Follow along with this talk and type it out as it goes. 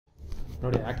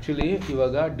ನೋಡಿ ಆ್ಯಕ್ಚುಲಿ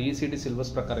ಇವಾಗ DCET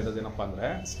syllabus ಪ್ರಕಾರ ಇರೋದೇನಪ್ಪ ಅಂದರೆ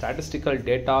statistical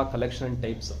data collection and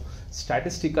types.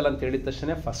 Statistical ಅಂತ ಹೇಳಿದ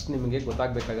ತಕ್ಷಣ ಫಸ್ಟ್ ನಿಮಗೆ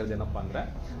ಗೊತ್ತಾಗಬೇಕಾಗಿರೋದು ಏನಪ್ಪ ಅಂದರೆ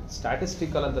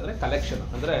ಸ್ಟ್ಯಾಟಿಸ್ಟಿಕಲ್ ಅಂತಂದರೆ ಕಲೆಕ್ಷನ್.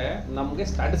 ಅಂದರೆ ನಮಗೆ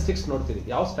ಸ್ಟ್ಯಾಟಿಸ್ಟಿಕ್ಸ್ ನೋಡ್ತೀವಿ.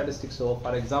 ಯಾವ ಸ್ಟ್ಯಾಟಿಸ್ಟಿಕ್ಸು?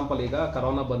 ಫಾರ್ ಎಕ್ಸಾಂಪಲ್ ಈಗ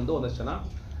ಕರೋನಾ ಬಂದು ಒಂದಷ್ಟು ಜನ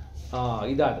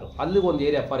ಇದಾದರು, ಅಲ್ಲಿಗೆ ಒಂದು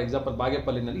ಏರಿಯಾ ಫಾರ್ ಎಕ್ಸಾಂಪಲ್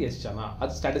ಬಾಗೇಪಲ್ಲಿನಲ್ಲಿ ಎಷ್ಟು ಜನ,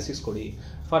 ಅದು ಸ್ಟ್ಯಾಟಿಸ್ಟಿಕ್ಸ್ ಕೊಡಿ.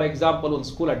 ಫಾರ್ ಎಕ್ಸಾಂಪಲ್ ಒಂದು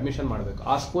ಸ್ಕೂಲ್ ಅಡ್ಮಿಷನ್ ಮಾಡಬೇಕು,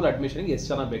 ಆ ಸ್ಕೂಲ್ ಅಡ್ಮಿಷನ್ಗೆ ಎಷ್ಟು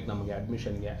ಜನ ಬೇಕು ನಮಗೆ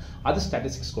ಅಡ್ಮಿಷನ್ಗೆ, ಅದು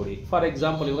ಸ್ಟ್ಯಾಟಿಸ್ಟಿಕ್ಸ್ ಕೊಡಿ. ಫಾರ್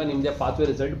ಎಕ್ಸಾಂಪಲ್ ಇವಾಗ ನಿಮ್ಮದೇ ಪಾತ್ವೇ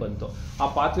ರಿಸಲ್ಟ್ ಬಂತು, ಆ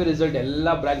ಪಾತ್ವೇ ರಿಸಲ್ಟ್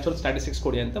ಎಲ್ಲ ಬ್ರಾಂಚವ್ರು ಸ್ಟ್ಯಾಟಿಸ್ಟಿಕ್ಸ್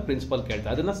ಕೊಡಿ ಅಂತ ಪ್ರಿನ್ಸಿಪಲ್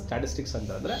ಕೇಳ್ತಾರೆ. ಅದನ್ನು ಸ್ಟ್ಯಾಟಿಸ್ಟಿಕ್ಸ್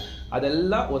ಅಂತ ಅಂದರೆ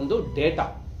ಅದೆಲ್ಲ ಒಂದು ಡೇಟಾ.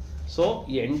 ಸೊ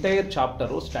ಈ ಎಂಟೈರ್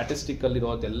ಚಾಪ್ಟರು ಸ್ಟ್ಯಾಟಿಸ್ಟಿಕಲ್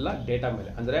ಇರೋದೆಲ್ಲ ಡೇಟಾ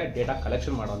ಮೇಲೆ, ಅಂದರೆ ಡೇಟಾ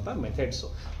ಕಲೆಕ್ಷನ್ ಮಾಡುವಂಥ ಮೆಥಡ್ಸು.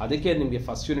 ಅದಕ್ಕೆ ನಿಮಗೆ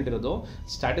ಫಸ್ಟ್ ಯೂನಿಟ್ ಇರೋದು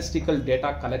statistical data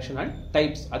collection and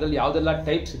types. ಅದರಲ್ಲಿ ಯಾವುದೆಲ್ಲ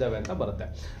ಟೈಪ್ಸ್ ಇದಾವೆ ಅಂತ ಬರುತ್ತೆ.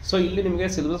 ಸೊ ಇಲ್ಲಿ ನಿಮಗೆ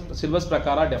ಸಿಲೆಬಸ್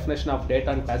ಪ್ರಕಾರ definition of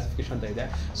data and classification ಅಂತ ಇದೆ.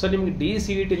 ಸೊ ನಿಮಗೆ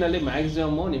DCETನಲ್ಲಿ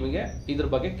ಮ್ಯಾಕ್ಸಿಮಮ್ಮು ನಿಮಗೆ ಇದ್ರ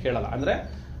ಬಗ್ಗೆ ಕೇಳಲ್ಲ, ಅಂದರೆ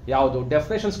ಯಾವುದು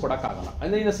ಡೆಫಿನೇಷನ್ಸ್ ಕೊಡೋಕ್ಕಾಗಲ್ಲ.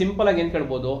 ಅಂದರೆ ಇನ್ನು ಸಿಂಪಲ್ ಆಗಿ ಏನು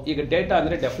ಕೇಳ್ಬೋದು, ಈಗ ಡೇಟಾ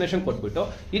ಅಂದರೆ ಡೆಫಿನೇಷನ್ ಕೊಟ್ಬಿಟ್ಟು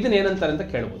ಇದನ್ನ ಏನಂತಾರೆ ಅಂತ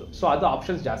ಕೇಳ್ಬೋದು. ಸೊ ಅದು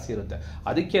ಆಪ್ಷನ್ಸ್ ಜಾಸ್ತಿ ಇರುತ್ತೆ.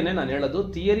 ಅದಕ್ಕೇನೆ ನಾನು ಹೇಳೋದು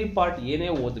ಥಿಯರಿ ಪಾರ್ಟ್ ಏನೇ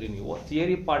ಓದ್ರಿ ನೀವು,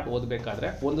 ಥಿಯರಿ ಪಾರ್ಟ್ ಓದಬೇಕಾದ್ರೆ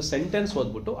ಒಂದು ಸೆಂಟೆನ್ಸ್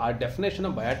ಓದ್ಬಿಟ್ಟು ಆ ಡೆಫಿನೇಷನ್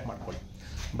ಬಯಾಟ್ ಮಾಡ್ಕೊಳ್ಳಿ.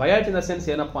 ಬಯಾಟ್ ಇನ್ ದ ಸೆನ್ಸ್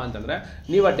ಏನಪ್ಪ ಅಂತಂದರೆ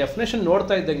ನೀವು ಆ ಡೆಫಿನೇಷನ್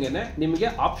ನೋಡ್ತಾ ಇದ್ದಂಗೆ ನಿಮಗೆ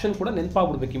ಆಪ್ಷನ್ ಕೂಡ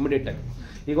ನೆನಪಾಗ್ಬಿಡ್ಬೇಕು ಇಮಿಡಿಯೇಟಾಗಿ.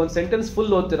 ಈಗ ಒಂದು ಸೆಂಟೆನ್ಸ್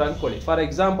ಫುಲ್ ಓದ್ತೀರಾ ಅಂದ್ಕೊಳ್ಳಿ. ಫಾರ್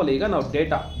ಎಕ್ಸಾಂಪಲ್ ಈಗ ನಾವು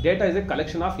data is A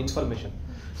collection of information.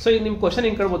 So ಈಗ ನಿಮ್ಮ ಕ್ವಶನ್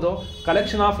ಹಿಂಗೆ ಕೇಳ್ಬೋದು,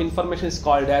 collection of information is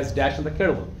called as dash ಅಂತ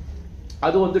ಕೇಳ್ಬೋದು.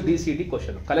 ಅದು ಒಂದು DCET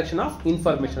question, collection of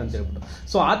information ಅಂತ ಹೇಳ್ಬಿಟ್ಟು.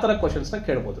 ಸೊ ಆ ಥರ ಕ್ವಶನ್ಸ್ನ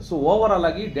ಕೇಳ್ಬೋದು. ಸೊ ಓವರ್ ಆಲ್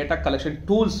ಆಗಿ data collection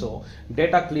tools,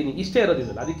 data cleaning ಇಷ್ಟೇ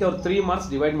ಇರೋದಿಲ್ಲ. ಅದಕ್ಕೆ ಅವರು 3 ಮಾರ್ಕ್ಸ್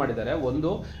ಡಿವೈಡ್ ಮಾಡಿದ್ದಾರೆ.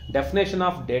 ಒಂದು definition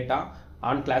of data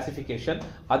on classification,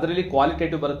 ಅದರಲ್ಲಿ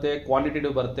ಕ್ವಾಲಿಟೇಟಿವ್ ಬರುತ್ತೆ,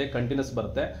 ಕ್ವಾಂಟಿಟೇಟಿವ್ ಬರುತ್ತೆ, ಕಂಟಿನ್ಯೂಸ್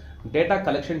ಬರುತ್ತೆ. ಡೇಟಾ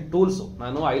ಕಲೆಕ್ಷನ್ ಟೂಲ್ಸು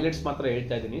ನಾನು ಹೈಲೈಟ್ಸ್ ಮಾತ್ರ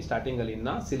ಹೇಳ್ತಾ ಇದ್ದೀನಿ ಸ್ಟಾರ್ಟಿಂಗಲ್ಲಿ,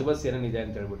 ಇನ್ನು ಸಿಲೆಬಸ್ ಏನೇನಿದೆ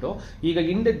ಅಂತ ಹೇಳ್ಬಿಟ್ಟು. ಈಗ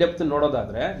ಇನ್ ಡೆಪ್ತ್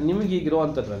ನೋಡೋದಾದ್ರೆ ನಿಮಗೆ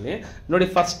ಈಗಿರುವಂಥದ್ರಲ್ಲಿ ನೋಡಿ,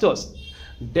 first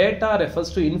data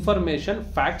refers to information,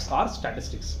 facts R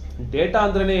statistics. Data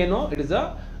ಅಂದ್ರೆ ಏನು? It is a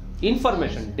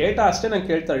information. Data ಅಷ್ಟೇ ನಾನು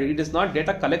ಕೇಳ್ತಾರೆ, it is not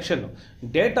data collection.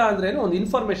 Data ಅಂದ್ರೆ ಏನು? ಒಂದು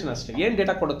ಇನ್ಫಾರ್ಮೇಷನ್ ಅಷ್ಟೇ. ಏನು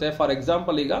ಡೇಟಾ ಕೊಡುತ್ತೆ? ಫಾರ್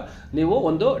ಎಕ್ಸಾಂಪಲ್ ಈಗ ನೀವು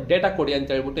ಒಂದು ಡೇಟಾ ಕೊಡಿ ಅಂತ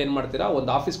ಹೇಳ್ಬಿಟ್ಟು ಏನು ಮಾಡ್ತೀರಾ,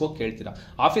 ಒಂದು ಆಫೀಸ್ಗೆ ಹೋಗಿ ಕೇಳ್ತೀರಾ.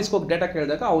 ಆಫೀಸ್ಗೆ ಹೋಗಿ ಡೇಟಾ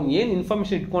ಕೇಳಿದಾಗ ಅವ್ನು ಏನು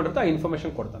ಇನ್ಫಾರ್ಮೇಷನ್ ಇಟ್ಕೊಂಡಿರುತ್ತೆ ಆ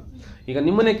ಇನ್ಫಾರ್ಮೇಷನ್ ಕೊಡ್ತಾನೆ. ಈಗ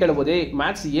ನಿಮ್ಮನ್ನೇ ಕೇಳ್ಬೋದು,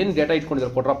 ಮ್ಯಾಥ್ಸ್ ಏನು ಡೇಟಾ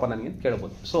ಇಟ್ಕೊಂಡಿದ್ದಾರೆ ಕೊಡ್ರಪ್ಪ ನನಗೆ ಅಂತ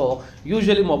ಕೇಳ್ಬೋದು. ಸೊ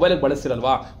ಯೂಶಲಿ ಮೊಬೈಲಿಗೆ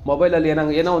ಬಳಸ್ತಿರಲ್ವಾ, ಮೊಬೈಲಲ್ಲಿ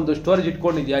ಏನೋ ಒಂದು ಸ್ಟೋರೇಜ್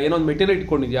ಇಟ್ಕೊಂಡಿದ್ಯಾ, ಏನೋ ಒಂದು ಮೆಟೀರಿಯಲ್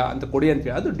ಇಟ್ಕೊಂಡಿದ್ಯಾ ಅಂತ ಕೊಡಿ ಅಂತ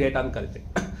ಹೇಳಿ, ಅದು ಡೇಟಾ ಅಂತ ಕರಿತೀವಿ.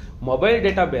 ಮೊಬೈಲ್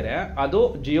ಡೇಟಾ ಬೇರೆ, ಅದು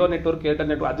ಜಿಯೋ ನೆಟ್ವರ್ಕ್,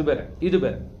 ಏರ್ಟೆಲ್ ನೆಟ್ವರ್ಕ್, ಅದು ಬೇರೆ, ಇದು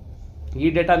ಬೇರೆ. ಈ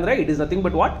ಡೇಟಾ ಅಂದರೆ it is nothing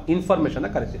but what? Information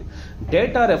ಕರಿತೀವಿ.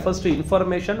 Data refers to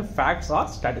information, facts R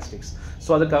statistics.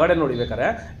 So ಅದಕ್ಕೆ ಕಡೆ ನೋಡಿಬೇಕಾರೆ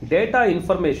data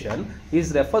information is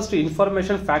refers to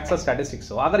information, facts R statistics.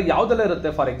 ಆದರೆ ಯಾವುದೆಲ್ಲ ಇರುತ್ತೆ?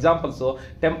 ಫಾರ್ ಎಕ್ಸಾಂಪಲ್ಸು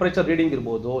ಟೆಂಪರೇಚರ್ ರೀಡಿಂಗ್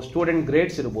ಇರ್ಬೋದು, ಸ್ಟೂಡೆಂಟ್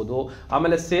ಗ್ರೇಡ್ಸ್ ಇರ್ಬೋದು,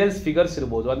 ಆಮೇಲೆ ಸೇಲ್ಸ್ ಫಿಗರ್ಸ್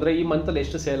ಇರ್ಬೋದು, ಅಂದರೆ ಈ ಮಂತಲ್ಲಿ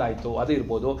ಎಷ್ಟು ಸೇಲ್ ಆಯಿತು ಅದು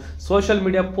ಇರ್ಬೋದು, ಸೋಷಿಯಲ್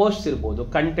ಮೀಡಿಯಾ ಪೋಸ್ಟ್ಸ್ ಇರ್ಬೋದು,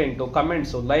 content,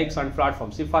 comments, likes and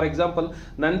platforms. ಈ ಫಾರ್ ಎಕ್ಸಾಂಪಲ್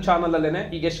ನನ್ನ ಚಾನಲಲ್ಲೇ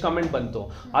ಈಗ ಎಷ್ಟು ಕಮೆಂಟ್ ಬಂತು,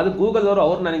 ಅದು ಗೂಗಲ್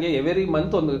ಅವ್ರು ನನಗೆ ಎವ್ರಿ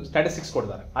ಮಂತ್ ಒಂದು ಸ್ಟ್ಯಾಟಿಸ್ಟಿಕ್ಸ್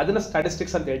ಕೊಡ್ತಾರೆ. ಅದನ್ನ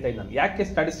ಸ್ಟ್ಯಾಟಿಸ್ಟಿಕ್ಸ್ ಅಂತ ಹೇಳ್ತಾ ಇದ್ದೀನಿ. ಯಾಕೆ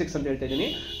ಸ್ಟ್ಯಾಟಿಸ್ಟಿಕ್ಸ್ ಅಂತ ಹೇಳ್ತಾ ಇದ್ದೀನಿ?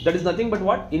 That is nothing but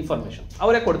what? Information.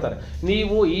 ಅವರೇ ಕೊಡ್ತಾರೆ.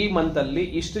 ನೀವು ಈ ಮಂತ್ ಅಲ್ಲಿ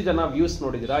ಇಷ್ಟು ಜನ ವ್ಯೂಸ್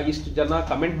ನೋಡಿದಿರಾ, ಇಷ್ಟು ಜನ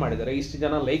ಕಮೆಂಟ್ ಮಾಡಿದ್ದಾರೆ, ಇಷ್ಟು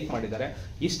ಜನ ಲೈಕ್ ಮಾಡಿದ್ದಾರೆ,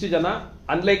 ಇಷ್ಟು ಜನ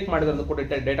ಅನ್ಲೈಕ್ ಮಾಡಿದ್ರೆ ಕೂಡ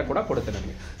ಡೇಟಾ ಕೂಡ ಕೊಡುತ್ತೆ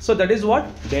ನಮಗೆ. So that is what?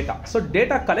 Data. So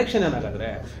data collection ಏನಾಗಾದ್ರೆ,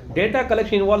 data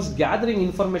collection involves gathering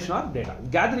information R data.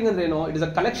 Gathering ಅಂದ್ರೆ ಏನು? It is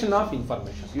a collection of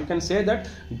information. You can say that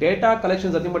data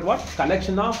collection nothing but what?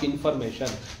 Collection of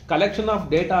information. Collection of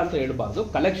data ಅಂತ ಹೇಳ್ಬಾರ್ದು,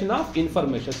 collection of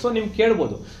information. So ನಿಮ್ಗೆ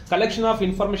ಕೇಳ್ಬೋದು, collection of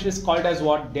information is called as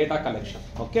what? Data collection.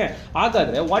 Okay,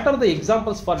 ಹಾಗಾದ್ರೆ what are the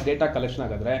examples for data collection?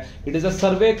 ಹಾಗಾದ್ರೆ it is a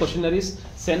survey, ಕ್ವೆಶ್ಚನರೀಸ್,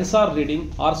 sensor reading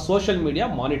or social media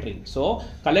monitoring. So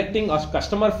collecting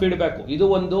customer feedback, ಇದು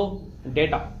ಒಂದು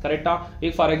data. ಕರೆಕ್ಟಾ?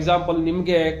 ಈಗ for example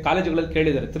ನಿಮಗೆ ಕಾಲೇಜುಗಳಲ್ಲಿ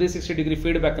ಕೇಳಿದ್ದಾರೆ 360 degree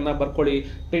feedback ಅನ್ನ ಬರ್ಕೊಳ್ಳಿ,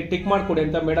 ಟಿಕ್ ಮಾಡ್ಕೊಡಿ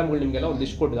ಅಂತ ಮೇಡಮ್ಗಳು ನಿಮಗೆಲ್ಲ ಒಂದು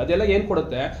ಲಿಸ್ಟ್ ಕೊಟ್ಟಿದೆ. ಅದೆಲ್ಲ ಏನು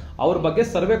ಕೊಡುತ್ತೆ? ಅವ್ರ ಬಗ್ಗೆ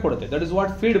ಸರ್ವೆ ಕೊಡುತ್ತೆ. That is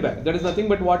what? Feedback. That is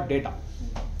nothing but what? Data.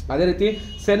 ಅದೇ ರೀತಿ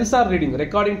sensor reading,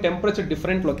 recording temperature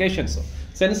different locations.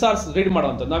 Sensors read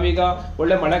ಮಾಡುವಂಥದ್ದು. ನಾವೀಗ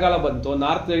ಒಳ್ಳೆ ಮಳೆಗಾಲ ಬಂತು,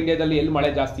 ನಾರ್ತ್ ಇಂಡಿಯಾದಲ್ಲಿ ಎಲ್ಲಿ ಮಳೆ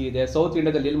ಜಾಸ್ತಿ ಇದೆ, ಸೌತ್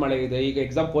ಇಂಡಿಯಾದಲ್ಲಿ ಎಲ್ಲಿ ಮಳೆ ಇದೆ, ಈಗ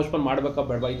ಎಕ್ಸಾಮ್ ಪೋಸ್ಟ್ಪೋನ್ ಮಾಡಬೇಕಾ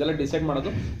ಬೇಡವಾ, ಇದೆಲ್ಲ ಡಿಸೈಡ್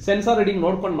ಮಾಡೋದು ಸೆನ್ಸಾರ್ ರೀಡಿಂಗ್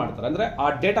ನೋಡ್ಕೊಂಡು ಮಾಡ್ತಾರೆ. ಅಂದರೆ ಆ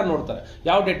ಡೇಟಾ ನೋಡ್ತಾರೆ.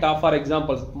 ಯಾವ data? For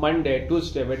example Monday,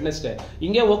 Tuesday, Wednesday,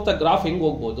 ಹಿಂಗೆ ಹೋಗ್ತಾ ಗ್ರಾಫ್ ಹೆಂಗೆ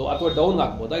ಹೋಗ್ಬೋದು ಅಥವಾ ಡೌನ್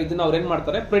ಆಗ್ಬೋದಾ, ಇದನ್ನ ಅವ್ರು ಏನು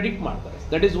ಮಾಡ್ತಾರೆ? ಪ್ರೆಡಿಕ್ಟ್ ಮಾಡ್ತಾರೆ.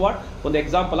 That is what? ಒಂದು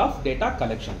example of data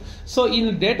collection. So in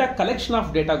data collection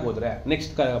of ಡೇಟಾಗೆ ಹೋದ್ರೆ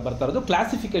ನೆಕ್ಸ್ಟ್ ಬರ್ತಾ ಇರೋದು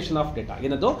ಕ್ಲಾಸಿಫಿಕೇಶನ್ ಆಫ್ ಡೇಟಾ.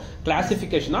 ಏನದು?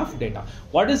 Classification of data.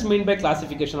 What is mean by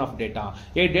classification of data?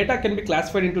 A data can be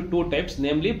classified into 2 types,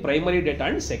 namely primary data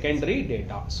and secondary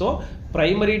data. So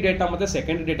primary data ಮತ್ತೆ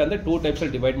secondary data ಅಂದ್ರೆ 2 types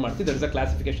ಅಲ್ಲಿ divide ಮಾಡ್ತೀವಿ. That is the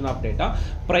classification of data.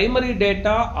 Primary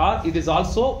data or it is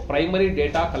also primary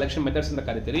data collection methods ಅಂತ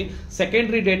ಕರಿತೀರಿ.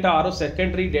 Secondary data or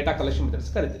secondary data collection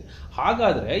methods ಕರಿತೀರಿ.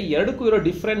 ಹಾಗಾದ್ರೆ ಎರಡಕ್ಕೂ ಇರೋ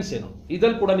difference ಏನು?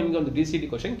 ಇದರಲ್ಲಿ ಕೂಡ ನಿಮಗೆ ಒಂದು DCET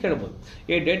ಕ್ವೆಶ್ಚನ್ ಕೇಳಬಹುದು.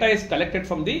 A data is collected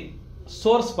from the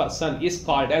source person is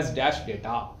called as dash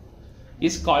data,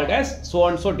 is called as so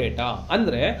and so data.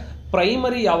 ಅಂದ್ರೆ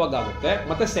ಪ್ರೈಮರಿ ಯಾವಾಗ ಆಗುತ್ತೆ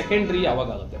ಮತ್ತೆ ಸೆಕೆಂಡ್ರಿ ಯಾವಾಗ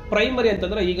ಆಗುತ್ತೆ. ಪ್ರೈಮರಿ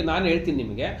ಅಂತಂದ್ರೆ ಈಗ ನಾನು ಹೇಳ್ತೀನಿ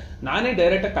ನಿಮಗೆ, ನಾನೇ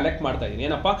ಡೈರೆಕ್ಟ್ ಕಲೆಕ್ಟ್ ಮಾಡ್ತಾ ಇದ್ದೀನಿ,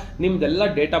 ಏನಪ್ಪ ನಿಮ್ದೆಲ್ಲ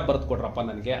ಡೇಟಾ ಬರ್ದು ಕೊಡ್ರಪ್ಪ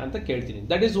ನನಗೆ ಅಂತ ಕೇಳ್ತೀನಿ.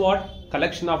 That is what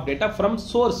collection of data from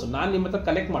source. ನಾನು ನಿಮ್ಮ ಹತ್ರ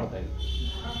ಕಲೆಕ್ಟ್ ಮಾಡ್ತಾ ಇದ್ದೀನಿ,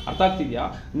 ಅರ್ಥ ಆಗ್ತಿದ್ಯಾ?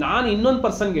 ನಾನು ಇನ್ನೊಂದು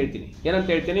ಪರ್ಸನ್ಗೆ ಹೇಳ್ತೀನಿ, ಏನಂತ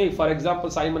ಹೇಳ್ತೀನಿ, ಫಾರ್ ಎಕ್ಸಾಂಪಲ್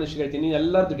ಸಾಯಿ ಮನುಷ್ಯಗೆ ಹೇಳ್ತೀನಿ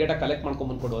ಎಲ್ಲರದ್ದು ಡೇಟಾ ಕಲೆಕ್ಟ್ ಮಾಡ್ಕೊಂಡ್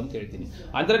ಬಂದ್ಕೊಡು ಅಂತ ಹೇಳ್ತೀನಿ.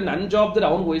 ಅಂದ್ರೆ ನನ್ನ ಜವಾಬ್ದಾರಿ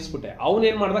ಅವ್ನಿಗೆ ವಹಿಸ್ಬಿಟ್ಟೆ. ಅವ್ನು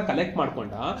ಏನ್ ಮಾಡ್ದ, ಕಲೆಕ್ಟ್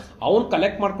ಮಾಡ್ಕೊಂಡ. ಅವ್ನು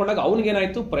ಕಲೆಕ್ಟ್ ಮಾಡ್ಕೊಂಡಾಗ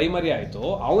ಅವ್ನಿಗೇನಾಯ್ತು, ಪ್ರೈಮರಿ ಆಯ್ತು,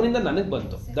 ಅವನಿಂದ ನನಗೆ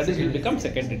ಬಂತು. That is will become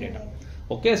secondary data.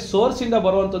 Okay, source ಇಂದ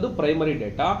ಬರುವಂತದ್ದು ಪ್ರೈಮರಿ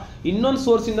ಡೇಟಾ, ಇನ್ನೊಂದು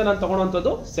ಸೋರ್ಸ್ ಇಂದ ನಾನು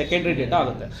ತಗೊಳ್ಳುವಂಥದ್ದು ಸೆಕೆಂಡರಿ ಡೇಟಾ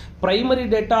ಆಗುತ್ತೆ. Primary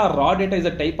data, Ra data is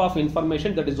a type of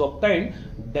information that is ಒಬ್ಟೈನ್ಡ್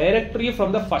directly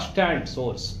from the first hand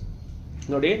source.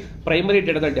 ನೋಡಿ, ಪ್ರೈಮರಿ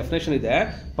ಡೇಟಾದ definition ಇದೆ.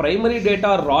 Primary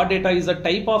data, Ra data is a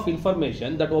type of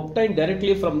information that obtain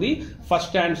directly from the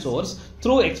first hand source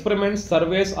through experiments,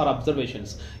 service R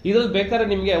observations. ಇದ್ರಲ್ಲಿ ಬೇಕಾದ್ರೆ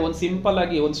ನಿಮಗೆ ಒಂದು simple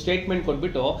ಆಗಿ ಒಂದು statement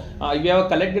ಕೊಟ್ಬಿಟ್ಟು you have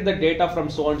collected the data from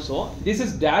so and so, this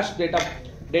is dash data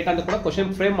ಅಂತ ಕೂಡ question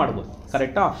frame ಮಾಡ್ಬೋದು,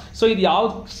 ಕರೆಕ್ಟಾ? ಸೊ ಇದು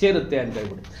ಯಾವ್ದು ಸೇರುತ್ತೆ ಅಂತ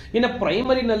ಹೇಳ್ಬಿಟ್ಟು. ಇನ್ನು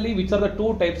ಪ್ರೈಮರಿನಲ್ಲಿ which are the two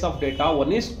types of data, one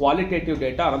is qualitative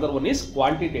data, another one is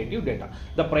quantitative data.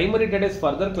 The primary data is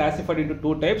further classified into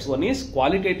two types, one is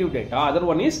qualitative data, other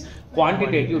one is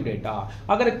quantitative data.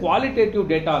 ಹಾಗಾದ್ರೆ qualitative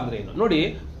data ಅಂದ್ರೆ ಏನು ನೋಡಿ,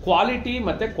 quality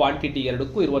ಮತ್ತೆ quantity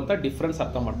ಎರಡಕ್ಕೂ ಇರುವಂತ difference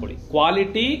ಅರ್ಥ ಮಾಡ್ಕೊಳ್ಳಿ.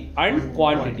 Quality and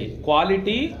quantity,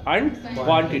 quality and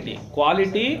quantity,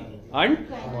 quality and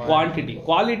quantity.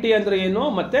 Quality ಅಂದ್ರೆ ಏನು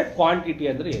ಮತ್ತೆ ಕ್ವಾಂಟಿಟಿ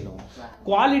ಅಂದ್ರೆ ಏನು?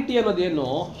 ಕ್ವಾಲಿಟಿ ಅನ್ನೋದೇನು,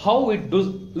 ಹೌ ಇಟ್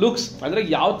ಲುಕ್ಸ್ ಅಂದ್ರೆ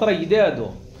ಯಾವ ತರ ಇದೆ ಅದು.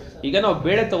 ಈಗ ನಾವು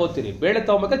ಬೇಳೆ ತಗೋತೀರಿ, ಬೇಳೆ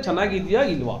ತಗೋಬೇಕಾದ್ರೆ ಚೆನ್ನಾಗಿದ್ಯಾ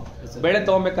ಇಲ್ವಾ, ಬೇಳೆ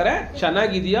ತಗೋಬೇಕಾದ್ರೆ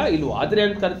ಚೆನ್ನಾಗಿದ್ಯಾ ಇಲ್ವಾ, ಆದ್ರೆ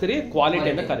ಅಂತ ಕರಿತೀರಿ ಕ್ವಾಲಿಟಿ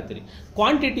ಅಂತ ಕರಿತೀರಿ.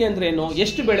 ಕ್ವಾಂಟಿಟಿ ಅಂದ್ರೆ ಏನು,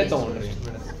 ಎಷ್ಟು ಬೇಳೆ ತಗೊಂಡ್ರಿ,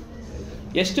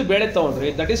 ಎಷ್ಟು ಬೇಳೆ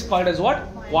ತಗೊಂಡ್ರಿ, that is called as what,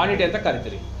 quantity ಅಂತ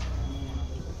ಕರಿತೀರಿ.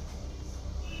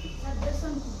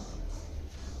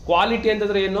 ಕ್ವಾಲಿಟಿ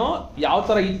ಅಂತಂದ್ರೆ ಏನು, ಯಾವ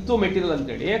ತರ ಇತ್ತು ಮೆಟೀರಿಯಲ್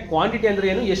ಅಂತೇಳಿ. ಕ್ವಾಂಟಿಟಿ ಅಂದ್ರೆ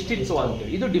ಏನು, ಎಷ್ಟಿತ್ತು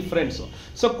ಅಂತೇಳಿ. ಇದು difference.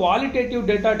 So qualitative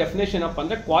data definition ಏನಪ್ಪ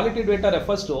ಅಂದ್ರೆ, quality data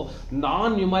refers to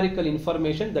non numerical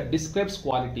information that describes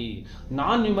quality.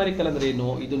 Non numerical ಅಂದ್ರೆ ಏನು,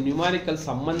 ಇದು ನ್ಯೂಮರಿಕಲ್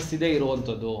ಸಂಬಂಧಿಸಿದೆ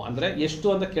ಇರುವಂತದ್ದು. ಅಂದ್ರೆ ಎಷ್ಟು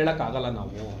ಅಂತ ಕೇಳಕ್ ಆಗಲ್ಲ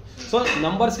ನಾವು. ಸೊ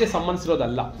ನಂಬರ್ಸ್ಗೆ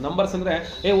ಸಂಬಂಧಿಸಿರೋದಲ್ಲ. ನಂಬರ್ಸ್ ಅಂದ್ರೆ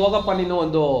ಹೋಗಪ್ಪ ನೀನು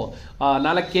ಒಂದು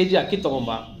 4 kg ಅಕ್ಕಿ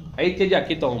ತಗೊಂಬ, 5 kg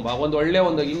ಅಕ್ಕಿ ತಗೊಂಬ, ಒಂದು ಒಳ್ಳೆ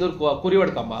ಒಂದು 200 ಕುರಿ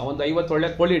ಹೊಡ್ಕೊಂಬ, ಒಂದು 50 ಒಳ್ಳೆ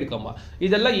ಕೋಳಿ ಹಿಡ್ಕೊಂಬ.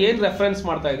 ಇದೆಲ್ಲ ಏನ್ ರೆಫರೆನ್ಸ್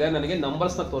ಮಾಡ್ತಾ ಇದೆ, ನನಗೆ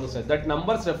ನಂಬರ್ಸ್ ನ ತೋರಿಸ್ತಾ ಇದೆ. That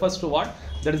numbers refers to what,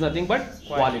 that is nothing but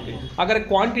quality. ಹಾಗಾದ್ರೆ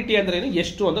ಕ್ವಾಂಟಿಟಿ ಅಂದ್ರೆ ಏನು,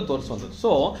 ಎಷ್ಟು ಅಂತ ತೋರಿಸುವಂಥದ್ದು.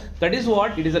 So that is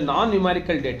what, it is a non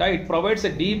numerical data. It provides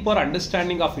A deeper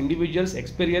understanding of individuals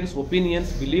experience,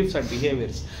 opinions, beliefs and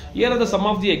behaviours. Here are the sum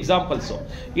of the examples.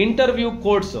 Interview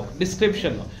codes,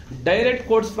 description, direct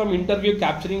codes from interview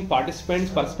capturing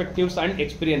participants perspectives and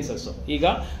experiences. ಈಗ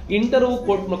interview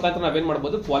code ಮುಖಾಂತರ ನಾವೇನ್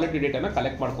ಮಾಡಬಹುದು, quality ಡೇಟಾನ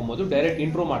collect ಮಾಡ್ಕೊಬಹುದು. Direct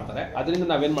intro ಮಾಡ್ತಾರೆ, ಅದರಿಂದ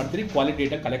ನಾವೇನ್ ಮಾಡ್ತೀರಿ, quality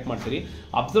data collect ಮಾಡ್ತೀರಿ.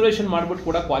 ಅಬ್ಸರ್ವೇಷನ್ ಮಾಡ್ಬಿಟ್ಟು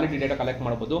ಕೂಡ ಕ್ವಾಲಿಟಿ ಡೇಟಾ ಕಲೆಕ್ಟ್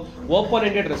ಮಾಡಬಹುದು. Open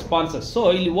ended responses. ಸೊ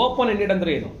ಇಲ್ಲಿ ಓಪನ್ ಎಂಡೆಡ್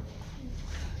ಅಂದ್ರೆ ಏನು,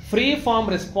 free form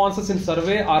responses in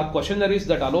survey R questionnaires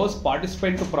that allows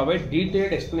participant to provide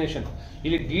detailed explanation.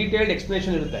 ಇಲ್ಲಿ ಡೀಟೇಲ್ಡ್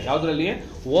ಎಕ್ಸ್ಪ್ಲನೇಷನ್ ಇರುತ್ತೆ ಯಾವ್ದ್ರಲ್ಲಿ,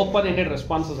 ಓಪನ್ ಎಂಡೆಡ್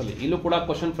ರೆಸ್ಪಾನ್ಸಸ್ ಅಲ್ಲಿ. ಇಲ್ಲೂ ಕೂಡ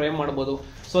ಕ್ವಶನ್ ಫ್ರೇಮ್ ಮಾಡಬಹುದು.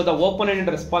 So the open ended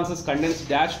responses contains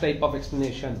dash type of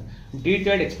explanation,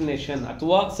 detailed explanation,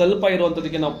 ಅಥವಾ ಸ್ವಲ್ಪ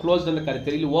ಇರುವಂತದಕ್ಕೆ ನಾವು ಕ್ಲೋಸ್ ಅಂತ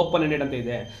ಕರಿತೀವಿ. ಇಲ್ಲಿ ಓಪನ್ ಎಂಡೆಡ್ ಅಂತ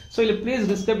ಇದೆ. ಸೊ ಇಲ್ಲಿ please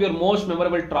describe your most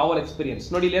memorable travel experience.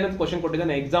 ನೋಡಿ ಇಲ್ಲಿ ಏನಂತ ಕ್ವಶನ್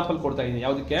ಕೊಟ್ಟಿದ್ದಾನೆ, ಎಕ್ಸಾಂಪಲ್ ಕೊಡ್ತಾ ಇದ್ದೀನಿ.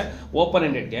 ಯಾವುದಕ್ಕೆ, open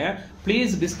ಎಂಡೆಡ್ಗೆ.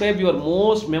 Please describe your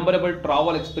most memorable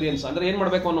travel experience ಅಂದ್ರೆ ಏನ್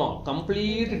ಮಾಡಬೇಕು, ಅವನು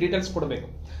ಕಂಪ್ಲೀಟ್ ಡೀಟೇಲ್ಸ್ ಕೊಡಬೇಕು.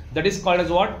 That is called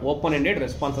as what, open ended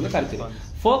response ಅಂತ ಕರಿತೀವಿ.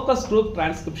 Focus group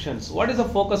transcriptions. What is a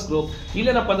focus group?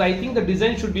 ಇಲ್ಲೇನಪ್ಪ ಅಂದ್ರೆ, I think the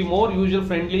design should be more user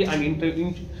friendly and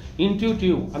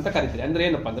intuitive ಅಂತ ಕರಿತೀವಿ. ಅಂದ್ರೆ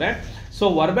ಏನಪ್ಪ ಅಂದ್ರೆ, so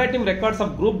verbatim records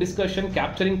of group discussion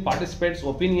capturing participants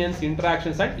opinions,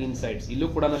 interactions and insights. ಇಲ್ಲೂ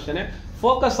ಕೂಡ ಅಷ್ಟೇ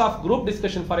focus of group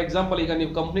discussion. For example, ಈಗ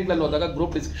ನೀವು ಕಂಪ್ನಿಗಳಲ್ಲಿ ಹೋದಾಗ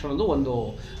ಗ್ರೂಪ್ ಡಿಸ್ಕಷನ್ ಒಂದು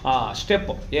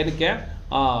ಸ್ಟೆಪ್. ಏನಕ್ಕೆ,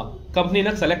 ಕಂಪ್ನಿನ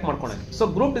ಸೆಲೆಕ್ಟ್ ಮಾಡ್ಕೊಳಕ್ಕೆ. ಸೊ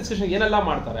ಗ್ರೂಪ್ ಡಿಸ್ಕಷನ್ ಏನೆಲ್ಲ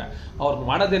ಮಾಡ್ತಾರೆ, ಅವ್ರು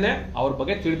ಮಾಡೋದೇನೆ ಅವ್ರ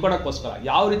ಬಗ್ಗೆ ತಿಳ್ಕೊಳಕ್ಕೋಸ್ಕರ,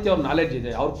 ಯಾವ ರೀತಿ ಅವ್ರ ನಾಲೆಡ್ಜ್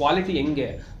ಇದೆ, ಅವ್ರ ಕ್ವಾಲಿಟಿ ಹೆಂಗೆ.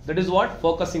 ದಟ್ ಇಸ್ ವಾಟ್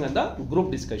ಫೋಕಸಿಂಗ್ ಅಂತ group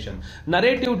discussion.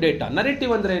 Narrative data.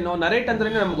 Narrative ಅಂದ್ರೆ ಏನು, ನರೇಟ್ ಅಂದ್ರೆ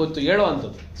ನಮ್ಗೆ ಗೊತ್ತು, ಹೇಳೋ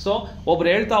ಅಂತದ್ದು. ಸೊ ಒಬ್ರು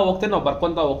ಹೇಳ್ತಾ ಹೋಗ್ತಾರೆ, ನಾವು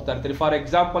ಬರ್ಕೊಂತ ಹೋಗ್ತಾ ಇರ್ತೀರಿ. ಫಾರ್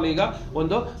ಎಕ್ಸಾಂಪಲ್, ಈಗ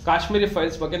ಒಂದು ಕಾಶ್ಮೀರಿ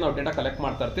ಫೈಲ್ಸ್ ಬಗ್ಗೆ ನಾವು ಡೇಟಾ ಕಲೆಕ್ಟ್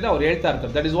ಮಾಡ್ತಾ ಇರ್ತೀರಿ, ಅವ್ರು ಹೇಳ್ತಾ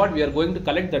ಇರ್ತಾರೆ. That is what we are going to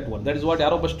collect that one. That is what,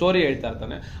 ಯಾರೊಬ್ಬ story ಹೇಳ್ತಾ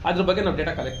ಇರ್ತಾನೆ, ಅದ್ರ ಬಗ್ಗೆ ನಾವು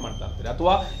ಡೇಟಾ ಕಲೆಕ್ಟ್ ಮಾಡ್ತಾ ಇರ್ತೀರಿ.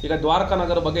 ಅಥವಾ ಈಗ ದ್ವಾರಕಾ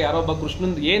ನಗರ ಬಗ್ಗೆ ಯಾರೊಬ್ಬ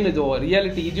ಕೃಷ್ಣನ್ ಏನಿದು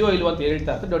ರಿಯಾಲಿಟಿ ಇದೆಯೋ ಇಲ್ವೋ ಅಂತ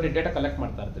ಹೇಳ್ತಾ ಇರ್ತಾರೆ, ಡೇಟಾ ಕಲೆಕ್ಟ್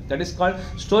ಮಾಡ್ತಾ ಇರ್ತೀರಿ. That is called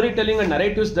story telling and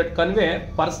narratives that convey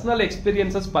personal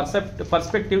experiences,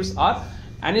 perspectives R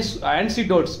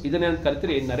ಆನ್ಸಿಡೋಟ್ಸ್. ಇದನ್ನೇ ಅಂತ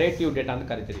ಕರಿತೀರಿ, ನರೇಟಿವ್ ಡೇಟಾ ಅಂತ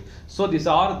ಕರಿತೀರಿ. So this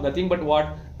are nothing but what,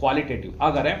 qualitative.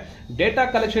 ಹಾಗಾದ್ರೆ data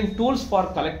collection tools for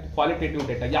qualitative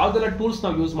data. ಯಾವ್ದೆಲ್ಲ tools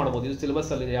ನಾವು use ಮಾಡಬಹುದು, ಇದು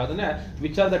syllabus ಅಲ್ಲಿ ಇದೆ. ಯಾವ್ದನ್ನ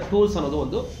ವಿಚ್ ಆರ್ ದ ಟೂಲ್ಸ್ ಅನ್ನೋದು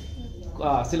ಒಂದು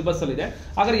ಸಿಲೆಬಸ್ ಅಲ್ಲಿ ಇದೆ.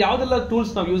 ಹಾಗಾದ್ರೆ ಯಾವ್ದೆಲ್ಲ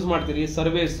ಟೂಲ್ಸ್ ನಾವು ಯೂಸ್ ಮಾಡ್ತೀರಿ?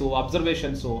 ಸರ್ವೇಸು,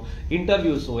 ಅಬ್ಸರ್ವೇಷನ್ಸು,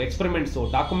 interviews, experiments,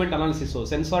 document analysis,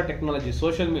 sensor technology,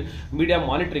 social media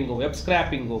monitoring, web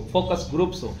ಸ್ಕ್ರಾಪಿಂಗು, focus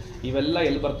groups, ಇವೆಲ್ಲ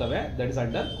ಎಲ್ಲಿ ಬರ್ತವೆ? That is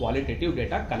under qualitative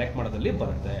data collect ಮಾಡೋದ್ರಲ್ಲಿ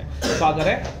ಬರುತ್ತೆ. ಸೊ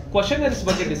ಹಾಗಾದ್ರೆ ಕ್ವಶನರೀಸ್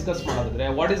ಬಗ್ಗೆ ಡಿಸ್ಕಸ್ ಮಾಡಿದ್ರೆ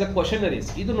ವಾಟ್ ಇಸ್ ಅ ಕ್ವಶನರೀಸ್?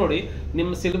 ಇದು ನೋಡಿ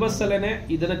ನಿಮ್ಮ ಸಿಲೆಬಸ್ ಅಲ್ಲೇನೆ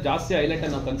ಇದನ್ನ ಜಾಸ್ತಿ ಹೈಲೈಟ್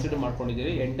ನಾವು ಕನ್ಸಿಡರ್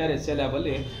ಮಾಡ್ಕೊಂಡಿದ್ದೀವಿ. ಎಂಟೈರ್ ಎಸ್ ಎ ಲ್ಯಾಬ್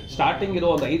ಅಲ್ಲಿ ಸ್ಟಾರ್ಟಿಂಗ್ ಇರೋ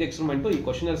ಒಂದು 5 ಎಕ್ಸ್ಪೆರಿಮೆಂಟ್ ಈ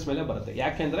ಕ್ವಶನರೀಸ್ ಮೇಲೆ ಬರುತ್ತೆ.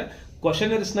 ಯಾಕೆಂದ್ರೆ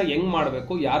ಕ್ವಶನರೀಸ್ ನ ಹೆಂಗ್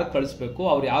ಮಾಡಬೇಕು, ಯಾರು ಕಳಿಸ್ಬೇಕು,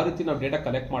 ಅವ್ರು ಯಾವ ರೀತಿ ನಾವು ಡೇಟಾ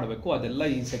ಕಲೆಕ್ಟ್ ಮಾಡಬೇಕು, ಅದೆಲ್ಲ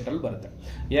ಈ ಸೆಟ್ ಅಲ್ಲಿ ಬರುತ್ತೆ.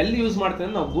 ಎಲ್ಲಿ ಯೂಸ್ ಮಾಡ್ತೀವಿ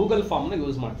ಅಂದ್ರೆ ನಾವು ಗೂಗಲ್ ಫಾರ್ಮ್ ನ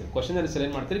ಯೂಸ್ ಮಾಡ್ತೀವಿ. ಕ್ವಶನರೀಸ್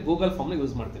ಏನ್ ಮಾಡ್ತೀವಿ? ಗೂಗಲ್ ಫಾರ್ಮ್ ನ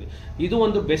ಯೂಸ್ ಮಾಡ್ತೀವಿ. ಇದು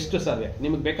ಒಂದು ಬೆಸ್ಟ್ ಸರ್ವೆ.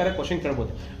 ನಿಮಗೆ ಬೇಕಾದ್ರೆ ಕ್ವಶನ್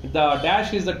ಕೇಳಬಹುದು. The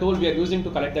dash is the tool we are using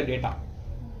to collect the data.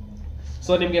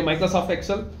 So ನಿಮಗೆ Microsoft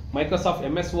Excel, Microsoft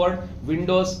MS Word,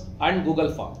 Windows and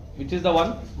Google form. Which is the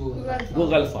one?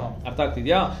 Google form. ಅರ್ಥ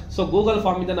ಆಗ್ತಿದ್ಯಾ? So Google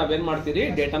form ಇಂದ ನಾವೇನ್ ಮಾಡ್ತೀರಿ?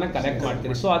 ಡೇಟಾನ collect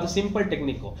ಮಾಡ್ತೀರಿ. So ಅದು simple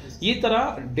technique. ಈ ತರ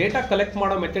ಡೇಟಾ ಕಲೆಕ್ಟ್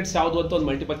ಮಾಡೋ ಮೆಥಡ್ಸ್ ಯಾವುದು ಅಂತ ಒಂದು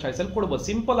ಮಲ್ಟಿಪಲ್ ಚಾಯ್ಸ್ ಅಲ್ಲಿ ಕೊಡ್ಬೋದು.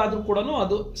 ಸಿಂಪಲ್ ಆದ್ರೂ ಕೂಡ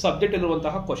ಅದು ಸಬ್ಜೆಕ್ಟ್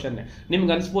ಇರುವಂತಹ ಕ್ವಶನ್.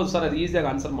 ನಿಮ್ಗೆ ಅನ್ಸ್ಬೋದು ಸರ್ ಅದು ಈಸಿಯಾಗಿ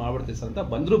ಆನ್ಸರ್ ಮಾಡ್ಬಿಡ್ತೀವಿ ಸರ್ ಅಂತ,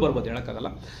 ಬಂದ್ರೂ ಬರ್ಬೋದು,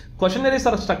 ಹೇಳಕ್ಕಾಗಲ್ಲ. Questionnaires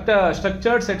R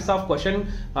structured sets of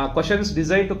questions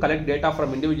designed to collect data from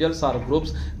individuals or groups.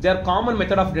 Their common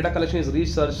method of data collection is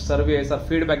research, surveys, or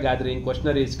feedback gathering.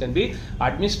 Questionnaires can be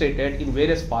administered in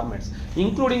various formats,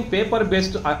 including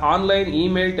paper-based, online,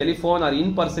 email, telephone, or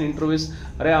in-person interviews.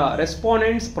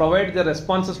 Respondents provide their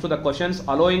responses to the questions,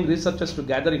 allowing researchers to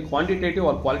gather quantitative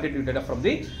or qualitative data from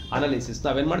the analysis.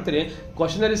 ನಾವೇನ್ ಮಾಡ್ತೀರಿ?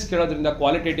 Questionnaires ಕೇಳೋದ್ರಿಂದ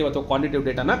qualitative ಅಥವಾ quantitative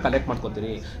ಡೇಟಾನ collect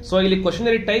ಮಾಡ್ಕೊತೀರಿ. So ಇಲ್ಲಿ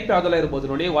ಕ್ವಶನರಿ type ಯಾವ್ದೆಲ್ಲ ಇರ್ಬೋದು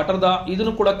ನೋಡಿ. What are the,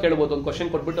 ಇದನ್ನು ಕೂಡ ಕೇಳಬಹುದು. ಒಂದು ಕ್ವಶನ್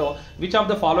ಕೊಟ್ಬಿಟ್ಟು which of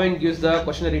the following gives the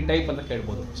ಕ್ವಶನರಿ type ಅಂತ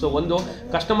ಕೇಳಬಹುದು. ಸೊ ಒಂದು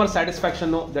customer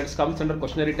satisfaction, that's comes under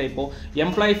ಕ್ವಶನರಿ type.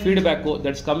 Employee feedback,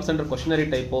 that's comes under ಕ್ವಶನರಿ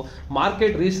type.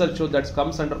 Market research, that's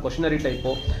comes under ಕ್ವಶನರಿ type.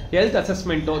 Health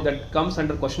assessment, that comes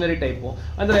under ಕ್ವಶನರಿ type.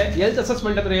 ಅಂದ್ರೆ health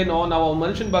assessment ಅಂದ್ರೆ ಏನು? ನಾವು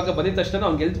ಮನುಷ್ಯನ ಬಗ್ಗೆ ಬಂದಿದ ತಕ್ಷಣ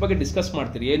ನಾವು ಹೆಲ್ತ್ ಬಗ್ಗೆ ಡಿಸ್ಕಸ್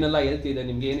ಮಾಡ್ತೀರಿ. ಏನೆಲ್ಲ ಹೆಲ್ತ್ ಇದೆ,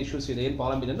 ನಿಮ್ಗೆ ಏನ್ ಇಶ್ಯೂಸ್ ಇದೆ, ಏನ್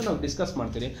ಪ್ರಾಬ್ಲಮ್ ಇದೆ ಅಂತ ನಾವು ಡಿಸ್ಕಸ್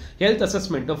ಮಾಡ್ತೀರಿ. Health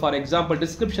assessment for example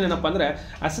description ಏನಪ್ಪಾ ಅಂದ್ರೆ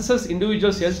assesses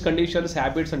individuals health conditions,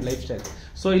 habits and life style.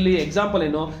 So ಇಲ್ಲಿ ಎಕ್ಸಾಂಪಲ್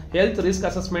ಏನು? Health risk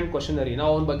assessment ಕ್ವಶನರಿ.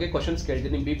 ನಾವು ಅವ್ನ ಬಗ್ಗೆ ಕ್ವಶನ್ಸ್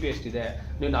ಕೇಳ್ತೀವಿ. ನಿಮ್ BP ಎಷ್ಟಿದೆ,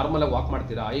 ನೀವು ನಾರ್ಮಲ್ ಆಗಿ ವಾಕ್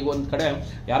ಮಾಡ್ತೀರಾ? ಈಗ ಒಂದ್ ಕಡೆ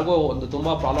ಯಾರಿಗೋ ಒಂದು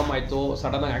ತುಂಬಾ ಪ್ರಾಬ್ಲಮ್ ಆಯ್ತು,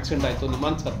 ಸಡನ್ ಆಗಿ ಆಕ್ಸಿಡೆಂಟ್ ಆಯ್ತು,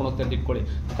 ನಿಮ್ಮನ್ಸ್ ಕರ್ಕೊಂಡು ಹೋಗ್ತಾ ಇಟ್ಕೊಳ್ಳಿ.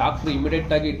 ಡಾಕ್ಟರ್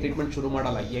ಇಮಿಡಿಯೇಟ್ ಆಗಿ ಟ್ರೀಟ್ಮೆಂಟ್ ಶುರು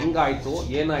ಮಾಡಲ್ಲ. ಹೆಂಗಾಯ್ತು,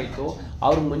 ಏನಾಯ್ತು,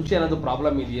 ಅವ್ರಿಗೆ ಮುಂಚೆ ಏನಾದ್ರು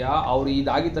ಪ್ರಾಬ್ಲಮ್ ಇದೆಯಾ, ಅವ್ರು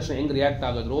ಇದಾಗಿದ ತಕ್ಷಣ ಹೆಂಗ್ ರಿಯಾಕ್ಟ್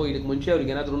ಆಗಿದ್ರು, ಇದಕ್ಕೆ ಮುಂಚೆ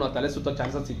ಅವ್ರಿಗೆ ಏನಾದ್ರು ತಲೆ ಸುತ್ತೋ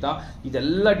ಚಾನ್ಸಸ್ ಇತ್ತಾ,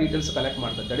 ಇದೆಲ್ಲ ಡೀಟೇಲ್ಸ್ ಕಲೆಕ್ಟ್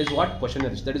ಮಾಡ್ತಾರೆ. That is what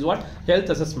questionnaires, that is what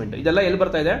health assessment. ಇದೆಲ್ಲ ಎಲ್ಲಿ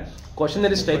ಬರ್ತಾ ಇದೆ?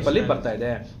 ಕ್ವಶನರೀಸ್ ಟೈಪ್ ಅಲ್ಲಿ ಬರ್ತಾ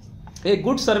ಇದೆ. A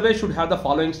good survey should have the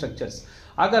following structures.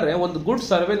 ಹಾಗಾದ್ರೆ ಒಂದು ಗುಡ್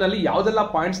ಸರ್ವೆನಲ್ಲಿ ಯಾವ್ದೆಲ್ಲ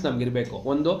ಪಾಯಿಂಟ್ಸ್ ನಮ್ಗೆ ಇರಬೇಕು?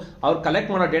 ಒಂದು, ಅವ್ರು ಕಲೆಕ್ಟ್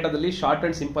ಮಾಡೋ ಡೇಟಾದಲ್ಲಿ ಶಾರ್ಟ್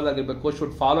ಅಂಡ್ ಸಿಂಪಲ್ ಆಗಿರಬೇಕು.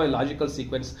 Should follow A logical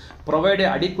sequence, provide A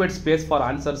adequate space for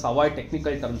answers, avoid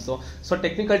technical terms. So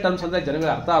technical terms ಅಂದ್ರೆ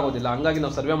ಜನಗಳಿಗೆ ಅರ್ಥ ಆಗೋದಿಲ್ಲ, ಹಂಗಾಗಿ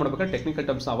ನಾವು ಸರ್ವೆ ಮಾಡಬೇಕಾದ್ರೆ ಟೆಕ್ನಿಕಲ್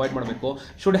ಟರ್ಮ್ಸ್ ಅವಾಯ್ಡ್ ಮಾಡಬೇಕು.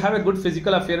 Should have A good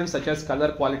physical appearance such as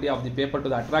colour, quality of the paper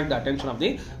two attract the attention of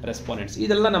the respondents.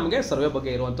 ಇದೆಲ್ಲ ನಮಗೆ ಸರ್ವೆ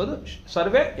ಬಗ್ಗೆ ಇರುವಂತದ್ದು.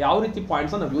 ಸರ್ವೆ ಯಾವ ರೀತಿ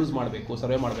ಪಾಯಿಂಟ್ಸ್ ನಾವು ಯೂಸ್ ಮಾಡಬೇಕು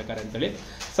ಸರ್ವೆ ಮಾಡಬೇಕಾದ್ರೆ ಅಂತೇಳಿ.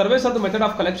 Service are the method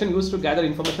of collection use to gather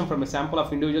information from A sample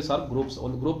of individuals R groups.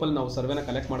 ಒಂದು ಗ್ರೂಪ್ ಅಲ್ಲಿ ನಾವು ಸರ್ವೆನ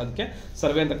ಕಲೆಕ್ಟ್ ಮಾಡೋದಕ್ಕೆ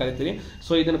ಸರ್ವೆ ಅಂತ ಕರಿತೀವಿ.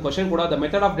 ಸೊ ಇದನ್ನ ಕ್ವಶನ್ ಕೂಡ the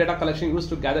method of data collection use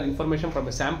to gather information from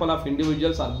A sample of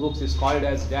individuals R groups is called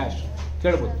as dash.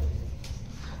 ಕೇಳಬಹುದು.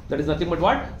 That is nothing but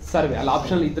what? Survey. ಅಲ್ಲಿ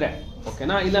option ಇದ್ರೆ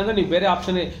ಓಕೆನಾ. ಇಲ್ಲಾಂದ್ರೆ ನೀವು ಬೇರೆ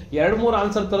ಆಪ್ಷನ್ 2-3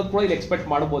 ಆನ್ಸರ್ ತರೋದು ಕೂಡ ಇಲ್ಲಿ ಎಕ್ಸ್ಪೆಕ್ಟ್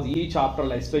ಮಾಡಬಹುದು ಈ ಚಾಪ್ಟರ್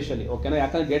ಅಲ್ಲಿ ಎಸ್ಪೆಷಲಿ. ಓಕೆನಾ.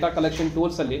 ಯಾಕಂದ್ರೆ ಡೇಟಾ ಕಲೆಕ್ಷನ್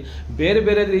ಟೂಲ್ಸ್ ಅಲ್ಲಿ ಬೇರೆ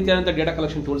ಬೇರೆ ರೀತಿಯಾದಂತಹ ಡೇಟಾ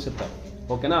ಕಲೆಕ್ಷನ್ ಟೂಲ್ಸ್ ಇರ್ತವೆ.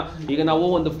 ಓಕೆನಾ. ಈಗ ನಾವು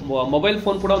ಒಂದು ಮೊಬೈಲ್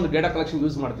ಫೋನ್ ಕೂಡ ಒಂದು ಡೇಟಾ ಕಲೆಕ್ಷನ್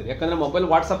ಯೂಸ್ ಮಾಡ್ತೀವಿ. ಯಾಕಂದ್ರೆ ಮೊಬೈಲ್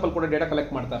ವಾಟ್ಸ್ಆಪ್ ಅಲ್ಲಿ ಕೂಡ ಡೇಟಾ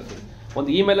ಕಲೆಕ್ಟ್ ಮಾಡ್ತಾ ಇರ್ತೀವಿ, ಒಂದು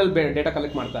ಇಮೇಲ್ ಅಲ್ಲಿ ಡೇಟಾ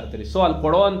ಕಲೆಕ್ಟ್ ಮಾಡ್ತಾ ಇರ್ತೀರಿ. ಸೊ ಅಲ್ಲಿ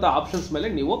ಕೊಡುವಂತ ಆಪ್ಷನ್ಸ್ ಮೇಲೆ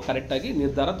ನೀವು ಕರೆಕ್ಟ್ ಆಗಿ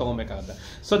ನಿರ್ಧಾರ ತಗೋಬೇಕಾಗುತ್ತೆ.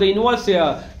 So the involves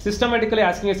systematically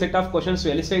asking A set of questions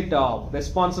to ಎಲಿಸಿಟ್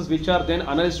responses which are then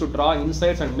analysed to draw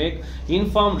insights and make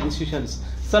informed decisions.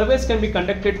 Surveys can be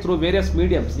conducted through various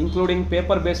mediums, including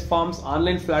paper-based forms,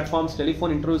 online platforms,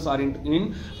 telephone interviews, or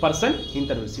in-person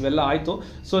interviews. ಇವೆಲ್ಲ ಆಯ್ತು.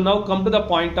 So now come to the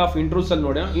point of interviews ಅಲ್ಲಿ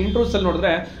ನೋಡೋಣ. Interviews ಅಲ್ಲಿ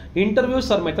ನೋಡಿದ್ರೆ interviews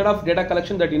are method of data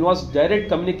collection that involves direct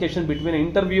communication between an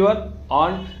interviewer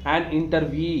and an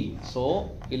interviewee. So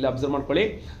ಇಲ್ಲಿ observe ಮಾಡ್ಕೊಳ್ಳಿ.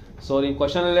 So ನೀವು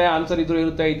question ಅಲ್ಲೇ ಆನ್ಸರ್ ಇದ್ರು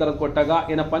ಇರುತ್ತೆ ಈ ತರದ್ ಕೊಟ್ಟಾಗ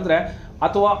ಏನಪ್ಪಾ ಅಂದ್ರೆ,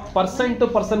 ಅಥವಾ ಪರ್ಸನ್ ಟು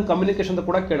ಪರ್ಸನ್ ಕಮ್ಯುನಿಕೇಶನ್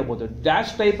ಕೂಡ ಕೇಳಬಹುದು.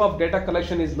 Dash type of data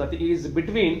collection is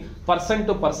between person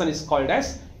to person is called as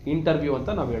interview ಅಂತ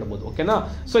ನಾವು ಹೇಳ್ಬೋದು. ಓಕೆನಾ.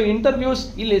 ಸೊ ಇಂಟರ್ವ್ಯೂಸ್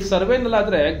ಇಲ್ಲಿ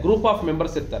ಸರ್ವೆನಲ್ಲಾದ್ರೆ ಗ್ರೂಪ್ ಆಫ್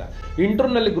ಮೆಂಬರ್ಸ್ ಇರ್ತಾರೆ.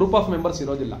 ಇಂಟರ್ವ್ಯೂನಲ್ಲಿ ಗ್ರೂಪ್ ಆಫ್ ಮೆಂಬರ್ಸ್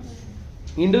ಇರೋದಿಲ್ಲ,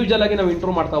 ಇಂಡಿವಿಜುವಲ್ ಆಗಿ ನಾವು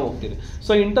ಇಂಟರ್ವ್ಯೂ ಮಾಡ್ತಾ ಹೋಗ್ತೀವಿ.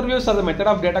 So interviews are the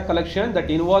method of data collection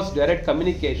that involves direct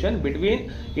communication between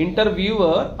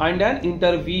interviewer and on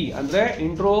interview. ಅಂದ್ರೆ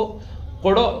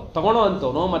ತಗೊಳ್ಳೋ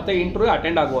ಅಂತವನು ಮತ್ತೆ interview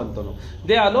attend ಆಗುವಂತವನು.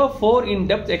 They hello for in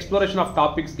depth exploration of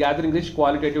topics, gathering rich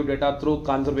qualitative data through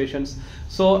ಕನ್ಸರ್ವೇಷನ್ಸ್.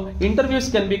 So interviews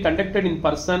can be conducted in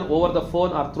person, over the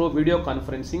phone or through video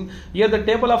conferencing. Here the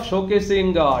table of showcasing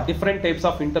different types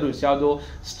of interviews. ಯಾವುದು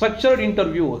structured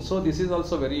interview. So this is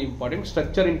also very important.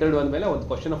 Structure interview ಅಂದಮೇಲೆ ಒಂದು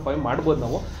question of 5 ಮಾಡ್ಬೋದು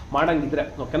ನಾವು, ಮಾಡಂಗಿದ್ರೆ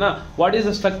ಓಕೆನಾ. What is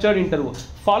a structured interview?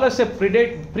 Follows A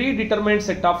pre determined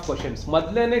set of questions.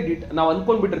 ಮೊದಲೇನೆ ನಾವು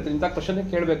ಅನ್ಕೊಂಡ್ಬಿಟ್ಟಿರ್ತೀವಿ ಇಂಥ question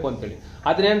ಕೇಳಬೇಕು ಅಂತೇಳಿ,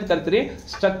 ಅದನ್ನೇನು ಕರಿತೀರಿ?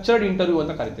 ಸ್ಟ್ರಕ್ಚರ್ಡ್ ಇಂಟರ್ವ್ಯೂ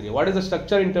ಅಂತ ಕರಿತೀರಿ. What is a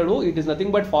structured interview? It is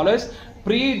nothing but follows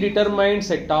predetermined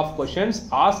set of questions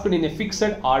asked in a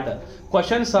fixed order.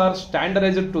 Questions are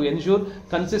standardized to ensure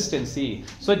consistency.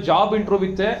 So job interview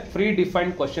with a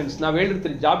predefined questions. ನಾವು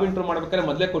ಹೇಳಿರ್ತೀವಿ job interview ಮಾಡ್ಬೇಕಾದ್ರೆ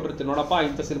ಮೊದಲೇ ಕೊಟ್ಟಿರ್ತೀನಿ, ನೋಡಪ್ಪ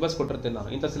ಇಂಥ syllabus ಕೊಟ್ಟಿರ್ತೀನಿ,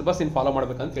 ನಾನು ಇಂಥ syllabus ಇನ್ನು ಫಾಲೋ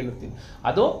ಮಾಡ್ಬೇಕಂತ ಹೇಳಿರ್ತೀನಿ.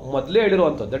 ಅದು ಮೊದಲೇ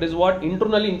ಹೇಳಿರುವಂಥದ್ದು. ದಟ್ ಇಸ್ ವಾಟ್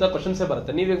ಇಂಟರ್ವ್ಯೂನಲ್ಲಿ ಇಂಥ ಕ್ವಶನ್ಸೇ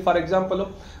ಬರುತ್ತೆ. ನೀವು ಫಾರ್ ಎಕ್ಸಾಂಪಲ್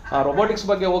ರೋಬೋಟಿಕ್ಸ್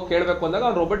ಬಗ್ಗೆ ಹೋಗಿ ಕೇಳಬೇಕು ಅಂದಾಗ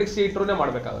ಅವ್ನು ರೋಬೋಟಿಕ್ಸ್ ಇಂಟರ್ವ್ಯೂನೇ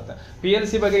ಮಾಡಬೇಕಾಗುತ್ತೆ.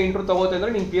 PLC ಬಗ್ಗೆ ಇಂಟರ್ವ್ಯೂ ತಗೋತೆ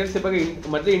ಅಂದ್ರೆ ನೀನು PLC ಬಗ್ಗೆ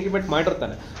ಮೊದಲೇ ಇಂಟಿಮೇಟ್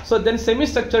ಮಾಡಿರ್ತಾನೆ. So then semi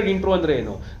structured interview ಅಂದ್ರೆ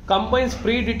ಏನು? Combines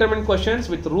predetermined questions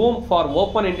with room for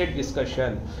open-ended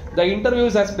discussion. The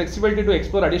interviews has flexibility to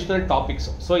explore additional topics.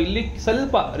 So ಇಲ್ಲಿ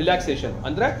ಸ್ವಲ್ಪ ರಿಲ್ಯಾಕ್ಸೇಷನ್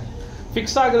ಅಂದ್ರೆ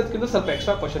ಫಿಕ್ಸ್ ಆಗಿರೋದಕ್ಕಿಂತ ಸ್ವಲ್ಪ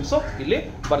ಎಕ್ಸ್ಟ್ರಾ ಕ್ವಶನ್ಸ್ ಇಲ್ಲಿ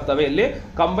ಬರ್ತವೆ. ಇಲ್ಲಿ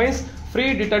combines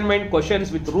predetermined questions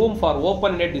with room for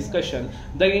open-ended discussion.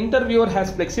 The interviewer has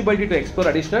flexibility to explore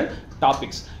additional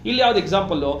topics. ಇಲ್ಲಿ ಯಾವ್ದು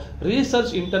example?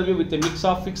 Research interview with A mix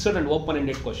of fixed and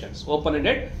open-ended questions.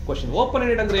 Open-ended question,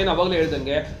 open-ended ಅಂದ್ರೆ ಏನು? ಅವಾಗಲೇ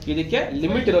ಹೇಳ್ದಂಗೆ ಇದಕ್ಕೆ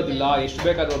ಲಿಮಿಟ್ ಇರೋದಿಲ್ಲ, ಎಷ್ಟು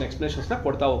ಬೇಕಾದ್ರೂ ಒಂದು ಎಕ್ಸ್ಪ್ಲನೇಷನ್ಸ್ ನ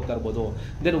ಕೊಡ್ತಾ ಹೋಗ್ತಾ ಇರ್ಬೋದು.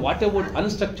 Then what about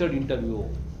unstructured interview?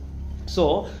 So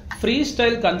free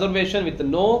style conservation with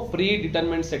no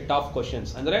predetermined set of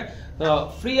questions. ಅಂದ್ರೆ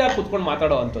ಫ್ರೀ ಆಗಿ ಕುತ್ಕೊಂಡು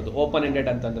ಮಾತಾಡೋ ಅಂಥದ್ದು ಓಪನ್ ಎಂಡೆಡ್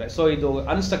ಅಂತಂದ್ರೆ. ಸೊ ಇದು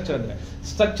ಅನ್ಸ್ಟ್ರಕ್ಚರ್ಡ್ ಅಂದ್ರೆ.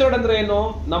 ಸ್ಟ್ರಕ್ಚರ್ಡ್ ಅಂದ್ರೆ ಏನು?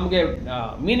 ನಮಗೆ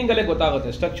ಮೀನಿಂಗ್ ಅಲ್ಲೇ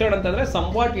ಗೊತ್ತಾಗುತ್ತೆ. ಸ್ಟ್ರಕ್ಚರ್ಡ್ ಅಂತಂದ್ರೆ some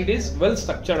what it is well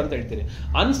structured ಅಂತ ಹೇಳ್ತೀರಿ.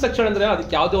 ಅನ್ಸ್ಟ್ರಕ್ಚರ್ಡ್ ಅಂದ್ರೆ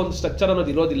ಅದಕ್ಕೆ ಯಾವುದೇ ಒಂದು ಸ್ಟ್ರಕ್ಚರ್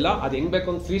ಅನ್ನೋದು ಇರೋದಿಲ್ಲ, ಅದು ಹೆಂಗ್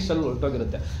ಬೇಕು free style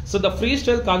ಹೊರಟೋಗಿರುತ್ತೆ. So the free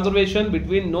style conservation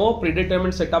between no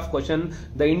predetermined set of question,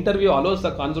 the interview allows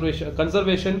the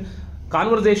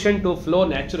conversation to flow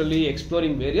naturally,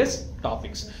 exploring various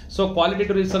topics. So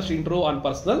qualitative research interview on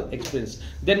personal experience.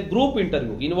 Then group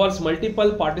interview involves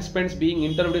multiple participants being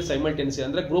interviewed simultaneously.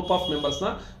 ಅಂದ್ರೆ group of members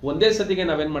ನ ಒಂದೇ ಸತಿಗೆ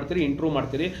ನಾವೇನ್ ಮಾಡ್ತೀರಿ? Interview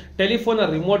ಮಾಡ್ತೀರಿ. Telephone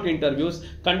R remote interviews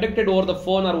conducted over the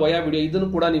phone R via video.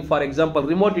 ಇದನ್ನು ಕೂಡ ನೀವು for example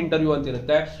remote interview ಅಂತ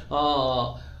ಇರುತ್ತೆ.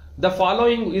 The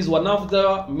following is one of the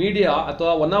media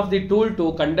ಅಥವಾ one of the tool to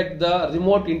conduct the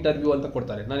remote interview ಅಂತ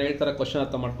ಕೊಡ್ತಾರೆ. ನಾನು ಹೇಳ್ತಾರೆ ಕ್ವಶನ್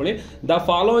ಅರ್ಥ ಮಾಡ್ಕೊಳ್ಳಿ. The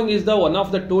following is the one of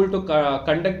the tool to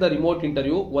conduct the remote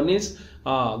interview. One is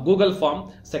Google Form,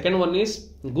 second one is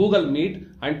Google Meet,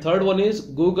 and third one is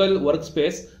Google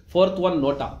Workspace, fourth one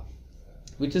Nota.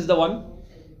 Which is the one?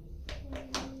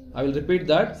 I will repeat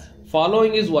that.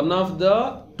 Following is one of the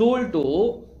tool to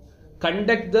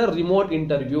conduct the remote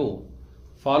interview.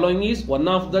 Following is one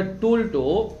of the tool to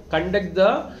conduct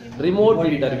the remote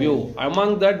interview.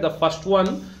 Among that, the first one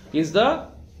is the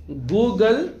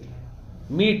Google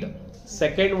Meet.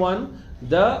 Second one,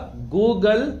 the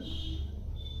Google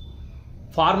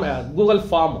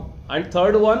Form. And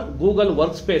third one, Google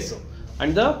Workspace.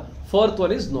 And the fourth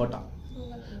one is Nota.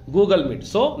 Google meet.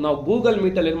 So ನಾವು Google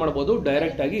meet ಅಲ್ಲಿ ಏನ್ ಮಾಡಬಹುದು?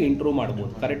 Direct ಆಗಿ interview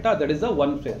ಮಾಡಬಹುದು. ಕರೆಕ್ಟಾ? That is the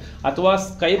one fee. ಅಥವಾ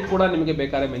Skype ಕೂಡ ನಿಮಗೆ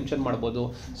ಬೇಕಾದ್ರೆ ಮೆನ್ಷನ್ ಮಾಡಬಹುದು.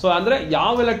 ಸೊ ಅಂದ್ರೆ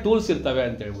ಯಾವೆಲ್ಲ ಟೂಲ್ಸ್ ಇರ್ತವೆ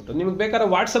ಅಂತ ಹೇಳ್ಬಿಟ್ಟು ನಿಮಗೆ ಬೇಕಾದ್ರೆ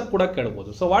ವಾಟ್ಸ್ಆಪ್ ಕೂಡ ಕೇಳಬಹುದು.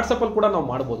 ಸೊ ವಾಟ್ಸ್ಆಪ್ ಅಲ್ಲಿ ಕೂಡ ನಾವು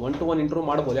ಮಾಡಬಹುದು, 1-to-1 ಇಂಟರ್ವ್ಯೂ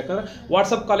ಮಾಡಬಹುದು. ಯಾಕಂದ್ರೆ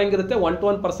ವಾಟ್ಸ್ಆಪ್ ಕಾಲಿಂಗ್ ಇರುತ್ತೆ,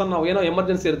 1-to-1 ಪರ್ಸನ್ ನಾವು ಏನೋ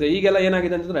ಎಮರ್ಜೆನ್ಸಿ ಇರುತ್ತೆ. ಈಗೆಲ್ಲ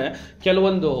ಏನಾಗಿದೆ ಅಂತಂದ್ರೆ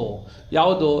ಕೆಲವೊಂದು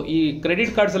ಯಾವುದು ಈ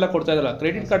ಕ್ರೆಡಿಟ್ ಕಾರ್ಡ್ಸ್ ಎಲ್ಲ ಕೊಡ್ತಾ ಇದಾರೆ.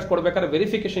 ಕ್ರೆಡಿಟ್ ಕಾರ್ಡ್ಸ್ ಕೊಡ್ಬೇಕಾದ್ರೆ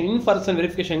ವೆರಿಫಿಕೇಶನ್, ಇನ್ ಪರ್ಸನ್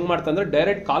ವೆರಿಫಿಕೇಶನ್ ಹೆಂಗ್ ಮಾಡ್ತಾ ಅಂದ್ರೆ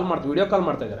ಡೈರೆಕ್ಟ್ ಕಾಲ್ ಮಾಡ್ತಾರೆ, ವಿಡಿಯೋ ಕಾಲ್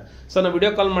ಮಾಡ್ತಾ ಇದ್ದಾರೆ. ಸೊ ನಾವು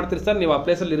ವಿಡಿಯೋ ಕಾಲ್ ಮಾಡ್ತೀರಿ ಸರ್, ನೀವು ಆ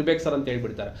ಪ್ಲೇಸ್ ಅಲ್ಲಿ ಇರ್ಬೇಕು ಸರ್ ಅಂತ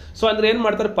ಹೇಳ್ಬಿಡ್ತಾರೆ. ಸೊ ಅಂದ್ರೆ ಏನ್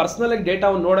ಮಾಡ್ತಾರೆ? ಪರ್ಸನಲ್ ಆಗಿ ಡೇಟಾ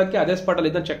ನೋಡಕ್ಕೆ, ಅದೇ ಸ್ಪಾಟ್ ಅಲ್ಲಿ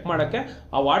ಇದನ್ನ ಚೆಕ್ ಮಾಡಕ್ಕೆ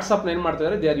ಆ ವಾಟ್ಸ್ಆಪ್ ಏನ್ ಮಾಡ್ತಾ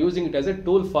ಇದ್ದಾರೆ? They are using it as A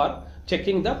tool for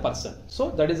checking the person. So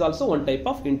that is also one type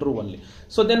of interview only.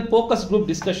 So then focus group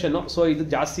discussion. So idu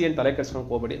ಜಾಸ್ತಿ ಏನು ತಲೆ ಕೆಡಿಸ್ಕೊಂಡು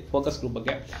ಹೋಗಬೇಡಿ ಫೋಕಸ್ ಗ್ರೂಪ್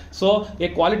ಬಗ್ಗೆ. So a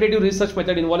qualitative research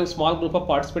method involving small group of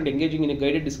participants engaging in a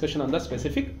guided discussion on the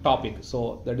specific topic. So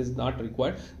that is not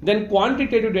required. Then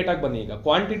quantitative data ಬನ್ನಿ. ಈಗ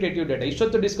quantitative data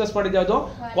ಇಷ್ಟೊತ್ತು discuss ಮಾಡಿದ ಯಾವುದು?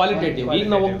 Qualitative. ಈಗ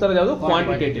ನಾವು ಹೋಗ್ತಾ ಇರೋದು ಯಾವುದು?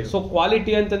 ಕ್ವಾಂಟಿಟೇಟಿವ್. ಸೊ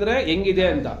ಕ್ವಾಲಿಟಿ ಅಂತಂದ್ರೆ ಹೆಂಗಿದೆ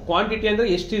ಅಂತ, ಕ್ವಾಂಟಿಟಿ ಅಂದ್ರೆ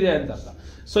ಎಷ್ಟಿದೆ ಅಂತ ಅರ್ಥ.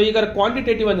 ಸೊ ಈಗ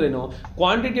ಕ್ವಾಂಟಿಟೇಟಿವ್ ಅಂದ್ರೇನು?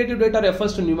 Quantitative data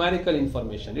refers to numerical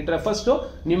information. It refers to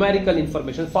numerical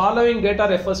information. Following data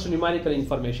refers to numerical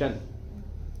information.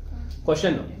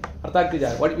 Question ಅರ್ಥ ಆಗ್ತಿದೆ?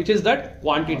 Which is that?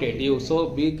 Quantitative. So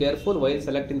be careful while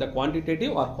selecting the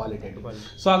quantitative R qualitative.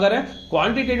 So ಹಾಗಾದ್ರೆ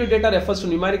quantitative data refers to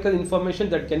numerical information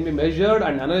that can be measured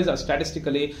and analysed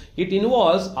ಸ್ಟಾಟಿಸ್ಟಿಕಲಿ. It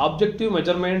involves objective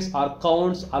measurements R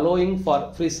counts allowing for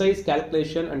precise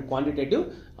calculation and quantitative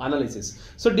analysis.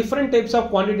 So different types of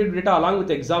quantitative data along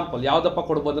with example ಯಾವ್ದಪ್ಪ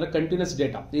ಕೊಡಬಹುದು ಅಂದ್ರೆ continuous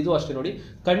data. ಇದು ಅಷ್ಟೇ ನೋಡಿ,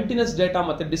 continuous data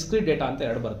ಮತ್ತೆ discrete data ಅಂತ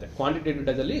ಎರಡು ಬರುತ್ತೆ. ಕ್ವಾಂಟಿಟೇಟಿವ್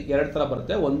ಡೇಟಾದಲ್ಲಿ ಎರಡು ತರ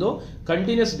ಬರುತ್ತೆ. ಒಂದು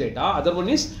continuous data, other one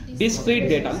is discrete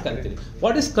data ಅಂತ ಕರಿತೀವಿ.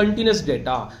 What is continuous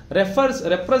data?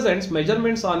 represents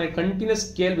measurements on a continuous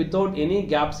scale without any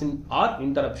gaps in or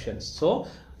interruptions. So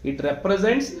It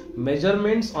represents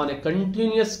measurements on a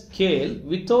continuous scale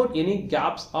without any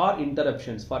gaps or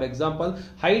interruptions. For example,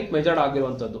 height measured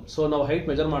ಆಗಿರುವಂತದ್ದು. So ನಾವು height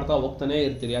measure ಮಾಡ್ತಾ ಹೋಗ್ತಾನೆ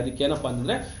ಇರ್ತೀರಿ. ಅದಕ್ಕೆ ಏನಪ್ಪಾ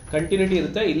ಅಂದ್ರೆ continuity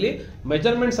ಇರುತ್ತೆ. ಇಲ್ಲಿ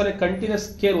ಮೆಜರ್ಮೆಂಟ್ಸ್ ಅನೆ ಕಂಟಿನ್ಯೂಸ್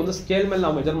ಸ್ಕೇಲ್, ಒಂದು ಸ್ಕೇಲ್ ಮೇಲೆ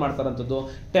ನಾವು ಮೆಜರ್ ಮಾಡ್ತಾರಂತದ್ದು.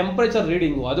 ಟೆಂಪರೇಚರ್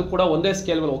ರೀಡಿಂಗ್ ಅದು ಕೂಡ ಒಂದೇ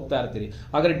ಸ್ಕೇಲ್ ಮೇಲೆ ಹೋಗ್ತಾ ಇರ್ತೀರಿ.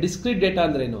 ಹಾಗಾದ್ರೆ ಡಿಸ್ಕ್ರೀಟ್ ಡೇಟಾ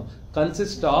ಅಂದ್ರೆ ಏನು?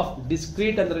 ಕನ್ಸಿಸ್ಟ್ ಆಫ್,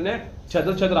 ಡಿಸ್ಕ್ರೀಟ್ ಅಂದ್ರೆ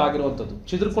ಚದ್ರ ಆಗಿರುವಂತದ್ದು,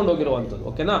 ಚಿದ್ರಕೊಂಡು ಹೋಗಿರುವಂತದ್ದು.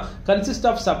 ಓಕೆನಾ? Consist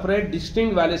of separate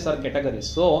distinct values R categories.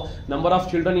 So number of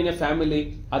children in a family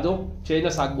ಅದು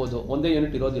ಚೇಂಜಸ್ ಆಗ್ಬೋದು, ಒಂದೇ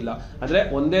ಯೂನಿಟ್ ಇರೋದಿಲ್ಲ, ಅಂದ್ರೆ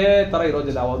ಒಂದೇ ತರ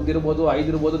ಇರೋದಿಲ್ಲ. ಒಂದಿರ್ಬೋದು, 5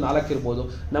 ಇರ್ಬೋದು, 4 ಇರ್ಬೋದು.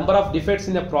 Number of defects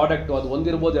in a product ಅದು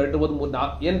ಒಂದಿರ್ಬೋದು, 2 ಇರ್ಬೋದು, 3,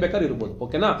 4 ಏನ್ ಬೇಕಾದ್ರೂ ಇರ್ಬೋದು.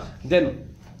 ಓಕೆನಾ? Then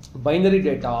binary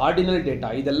data, ordinal data,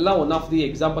 ಇದೆಲ್ಲ one of the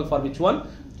example for which one?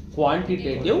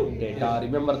 Quantitative data.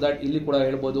 Remember that ಇಲ್ಲಿ ಕೂಡ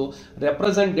ಹೇಳ್ಬೋದು,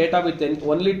 represent data with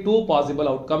only 2 possible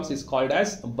outcomes is called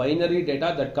as binary data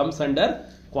that comes under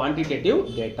quantitative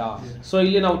data. So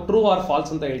ಇಲ್ಲಿ ನಾವು true or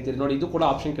false ಅಂತ ಹೇಳ್ತೀರಿ ನೋಡಿ. ಇದು ಕೂಡ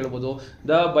ಆಪ್ಷನ್ ಕೇಳಬಹುದು.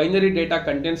 The binary data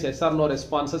contains yes or no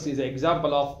responses is an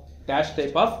example of dash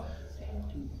type of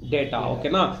data.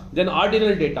 ಓಕೆನಾ? Then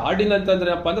ordinal data. Ordinal ಅಂತಂದ್ರೆ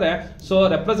ಏನಪ್ಪ ಅಂದ್ರೆ, so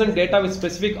represent data with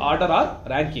specific order R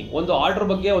ranking. ಒಂದು ಆರ್ಡರ್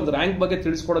ಬಗ್ಗೆ, ಒಂದು ರ್ಯಾಂಕ್ ಬಗ್ಗೆ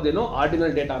ತಿಳಿಸ್ಕೊಡೋದೇನು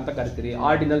ordinal data ಅಂತ ಕರಿತೀರಿ.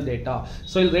 Ordinal data.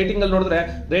 So ಇಲ್ಲಿ ರೇಟಿಂಗ್ ಅಲ್ಲಿ ನೋಡಿದ್ರೆ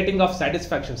ರೇಟಿಂಗ್ ಆಫ್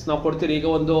ಸ್ಯಾಟಿಸ್ಫ್ಯಾಕ್ಷನ್ಸ್ ನಾವು ಕೊಡ್ತೀರಿ. ಈಗ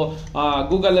ಒಂದು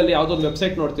ಗೂಗಲ್ ಅಲ್ಲಿ ಯಾವುದೋ ಒಂದು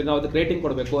ವೆಬ್ಸೈಟ್ ನೋಡ್ತೀವಿ, ನಾವು ಅದಕ್ಕೆ ರೇಟಿಂಗ್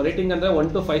ಕೊಡಬೇಕು. ರೇಟಿಂಗ್ ಅಂದ್ರೆ 1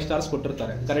 to 5 ಸ್ಟಾರ್ಸ್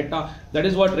ಕೊಟ್ಟಿರ್ತಾರೆ. ಕರೆಕ್ಟಾ? ದಟ್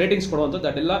ಇಸ್ ವಾಟ್ ರೇಟಿಂಗ್ಸ್ ಕೊಡುವಂಥದ್ದು.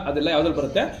 ಅದೆಲ್ಲ ಯಾವ್ದ್ರಲ್ಲಿ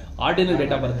ಬರುತ್ತೆ? ಆರ್ಡಿನಲ್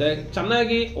ಡೇಟಾ ಬರುತ್ತೆ.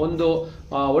 ಚೆನ್ನಾಗಿ ಒಂದು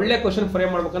ಒಳ್ಳೆ ಕ್ವಶನ್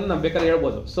ಫ್ರೇಮ್ ಮಾಡ್ಬೇಕಂದ್ರೆ ನಾವು ಬೇಕಾದ್ರೆ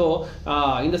ಹೇಳ್ಬೋದು. So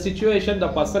in the situation the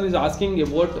person is asking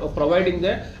about providing the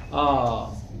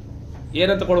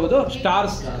ಏನಂತ ಕೊಡ್ಬೋದು?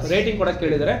 ಸ್ಟಾರ್ಸ್ ರೇಟಿಂಗ್ ಕೊಡಕ್ಕೆ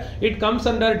ಕೇಳಿದರೆ it comes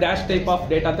under dash type of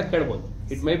data ಅಂತ ಕೇಳ್ಬೋದು.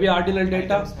 It may be ordinal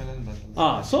data.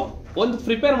 So ಒಂದು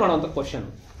ಪ್ರಿಪೇರ್ ಮಾಡುವಂತ ಕ್ವಶನ್.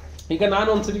 ಈಗ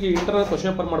ನಾನು ಒಂದ್ಸರಿ ಇಂಟರ್ನಲ್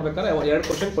ಕ್ವಶನ್ ಪೇಪರ್ ಮಾಡ್ಬೇಕಾದ್ರೆ 2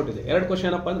 ಕ್ವಶನ್ ಕೊಟ್ಟಿದ್ದೆ. 2 ಕ್ವಶನ್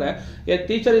ಏನಪ್ಪ ಅಂದ್ರೆ, A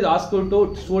teacher is ask to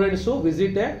students to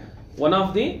visit A one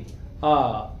of the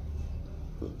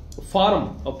form.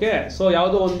 Okay? So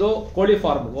ಯಾವುದೋ ಒಂದು ಕೋಳಿ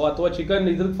ಫಾರ್ಮ್ಗೋ ಅಥವಾ ಚಿಕನ್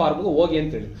ಇದ್ರ ಫಾರ್ಮ್ಗೋ ಹೋಗಿ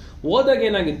ಅಂತೇಳಿ ಹೋದಾಗ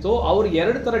ಏನಾಗಿತ್ತು, ಅವ್ರು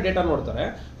 2 ತರ ಡೇಟಾ ನೋಡ್ತಾರೆ.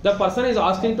 The person is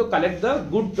asking to collect the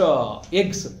good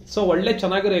eggs. So ಒಳ್ಳೆ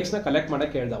ಚೆನ್ನಾಗಿರೋ ಎಗ್ಸ್ ನ ಕಲೆಕ್ಟ್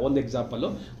ಮಾಡಕ್ಕೆ ಹೇಳ್ದ. ಒಂದು ಎಕ್ಸಾಂಪಲ್,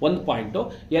 ಒಂದು ಪಾಯಿಂಟ್.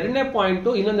 2ನೇ ಪಾಯಿಂಟ್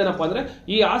ಇನ್ನೊಂದೇನಪ್ಪ ಅಂದ್ರೆ,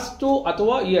 ಈ ಆಸ್ಟು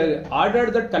ಅಥವಾ ಈ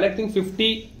ಆರ್ಡರ್ಡ್ ದಟ್ ಕಲೆಕ್ಟಿಂಗ್ 50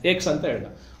 ಎಗ್ಸ್ ಅಂತ ಹೇಳ್ದ.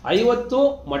 50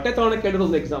 ಮೊಟ್ಟೆ ತಗೊಳಕ್ಕೆ ಹೇಳಿರೋ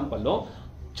ಒಂದು ಎಕ್ಸಾಂಪಲ್,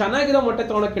 ಚೆನ್ನಾಗಿರೋ ಮೊಟ್ಟೆ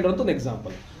ತಗೊಳಕ್ಕೆ ಹೇಳಿರೋದು ಒಂದು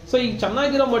ಎಕ್ಸಾಂಪಲ್. ಸೊ ಈ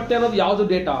ಚೆನ್ನಾಗಿರೋ ಮೊಟ್ಟೆ ಅನ್ನೋದು ಯಾವ್ದು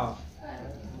ಡೇಟಾ?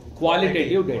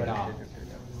 Qualitative data.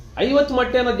 50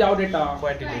 ಮೊಟ್ಟೆ ಅನ್ನೋದು ಯಾವ ಡೇಟಾ?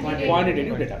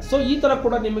 Quantitative data. ಸೊ ಈ ತರ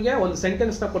ಕೂಡ ನಿಮಗೆ ಒಂದು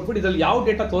ಸೆಂಟೆನ್ಸ್ ನ ಕೊಟ್ಬಿಟ್ಟು ಇದ್ರಲ್ಲಿ ಯಾವ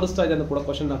ಡೇಟಾ ತೋರಿಸ್ತಾ ಇದೆ ಅಂತ ಕೂಡ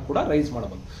ಕ್ವಶನ್ ಕೂಡ ರೈಸ್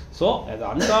ಮಾಡಬಹುದು. ಸೊ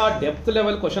ಅಂತ ಡೆಪ್ತ್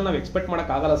ಲೆವೆಲ್ ಕ್ವಶನ್ ನಾವು ಎಕ್ಸ್ಪೆಕ್ಟ್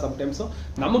ಮಾಡಕ್ ಆಗಲ್ಲ. ಸಮ್ಟೈಮ್ಸ್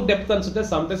ನಮಗೆ ಡೆಪ್ತ್ ಅನ್ಸುತ್ತೆ,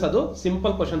 ಸಮ್ಟೈಮ್ಸ್ ಅದು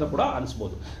ಸಿಂಪಲ್ ಕ್ವಶನ್ ಕೂಡ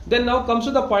ಅನ್ಸ್ಬೋದು. ದೆನ್ ನಾವು comes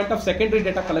to the point of secondary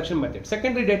data collection method.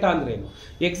 Secondary data ಅಂದ್ರೆ ಏನು?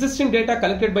 Existing data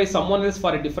collected by someone else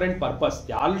for A different purpose.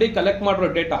 Already collect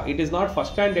ಮಾಡಿರೋ data, it is not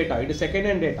first hand data, it is second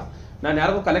hand data. ನಾನು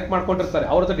ಯಾರಿಗೂ collect ಮಾಡ್ಕೊಂಡಿರ್ತಾರೆ,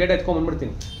 ಅವ್ರ ಹತ್ರ data ಎತ್ಕೊಂಡ್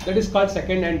ಬಂದ್ಬಿಡ್ತೀನಿ. That is called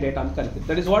second hand data ಅಂತ ಕರಿತೀವಿ.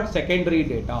 That is what? Secondary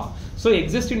data. So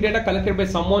existing data collected by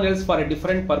someone else for A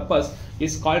different purpose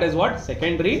is called as what?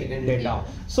 Secondary data.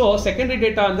 So secondary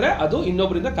data ಅಂದ್ರೆ ಅದು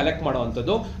ಇನ್ನೊಬ್ಬರಿಂದ collect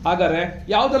ಮಾಡುವಂಥದ್ದು. ಹಾಗಾದ್ರೆ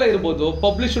ಯಾವ್ದೆಲ್ಲ ಇರ್ಬೋದು?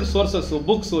 Published sources,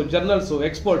 books, journals,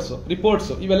 exports,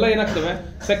 reports, ಇವೆಲ್ಲ ಏನಾಗ್ತವೆ?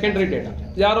 Secondary data.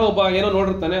 ಯಾರೋ ಒಬ್ಬ ಏನೋ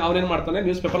ನೋಡಿರ್ತಾನೆ, ಅವನೇನ್ ಮಾಡ್ತಾನೆ?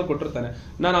 ನ್ಯೂಸ್ ಪೇಪರ್ ಕೊಟ್ಟಿರ್ತಾನೆ,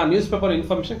 ನಾನು ಆ ನ್ಯೂಸ್ ಪೇಪರ್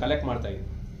ಇನ್ಫಾರ್ಮೇಶನ್ ಕಲೆಕ್ಟ್ ಮಾಡ್ತಾ ಇದ್ದೀನಿ.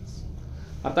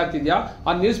 ಅರ್ಥ ಆಗ್ತಿದ್ಯಾ?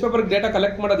 ಆ ನ್ಯೂಸ್ ಪೇಪರ್ ಡೇಟಾ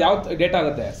ಕಲೆಕ್ಟ್ ಮಾಡೋದು ಯಾವ ಡೇಟಾ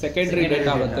ಆಗುತ್ತೆ? ಸೆಕೆಂಡರಿ ಡೇಟಾ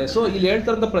ಆಗುತ್ತೆ. ಸೊ ಇಲ್ಲಿ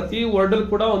ಹೇಳ್ತಾರಂತ ಪ್ರತಿ ವರ್ಡ್ ಅಲ್ಲಿ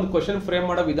ಕೂಡ ಒಂದು ಕ್ವಶನ್ ಫ್ರೇಮ್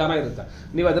ಮಾಡೋ ವಿಧಾನ ಇರುತ್ತೆ.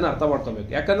 ನೀವು ಅದನ್ನ ಅರ್ಥ ಮಾಡ್ಕೊಬೇಕು.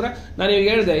 ಯಾಕಂದ್ರೆ ನಾನು ಇವಾಗ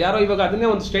ಹೇಳಿದೆ, ಯಾರೋ ಇವಾಗ ಅದನ್ನೇ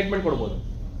ಒಂದು ಸ್ಟೇಟ್ಮೆಂಟ್ ಕೊಡ್ಬೋದು.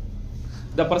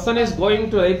 The person is going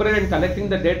to library and collecting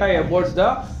the data about the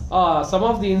sum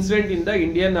of the incident in the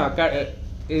Indian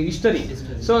history.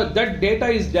 So that data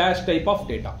is dash type of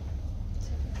data.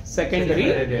 Secondary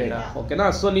data. ಓಕೆನಾ?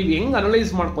 So ನೀವು ಹೆಂಗ್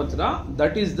analyse ಮಾಡ್ಕೊಂತೀರಾ,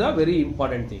 that is the very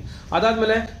important thing.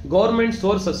 ಅದಾದ್ಮೇಲೆ government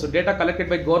sources, data collected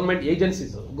by government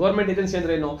agencies. Government agency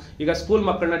ಅಂದ್ರೆ ಏನು? ಈಗ school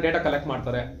ಮಕ್ಕಳನ್ನ data collect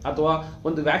ಮಾಡ್ತಾರೆ, ಅಥವಾ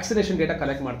ಒಂದು ವ್ಯಾಕ್ಸಿನೇಷನ್ ಡೇಟಾ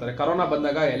ಕಲೆಕ್ಟ್ ಮಾಡ್ತಾರೆ. ಕರೋನಾ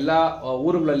ಬಂದಾಗ ಎಲ್ಲ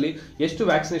ಊರುಗಳಲ್ಲಿ ಎಷ್ಟು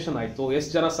ವ್ಯಾಕ್ಸಿನೇಷನ್ ಆಯ್ತು,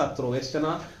 ಎಷ್ಟು ಜನ ಸತ್ರು, ಎಷ್ಟು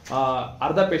ಜನ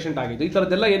ಅರ್ಧ ಪೇಷಂಟ್ ಆಗಿದ್ದು, ಈ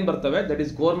ತರದೆಲ್ಲ ಏನ್ ಬರ್ತವೆ? ದಟ್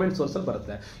ಇಸ್ ಗೌರ್ಮೆಂಟ್ ಸೋರ್ಸ್ ಅಲ್ಲಿ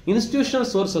ಬರುತ್ತೆ. Institutional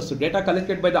sources, data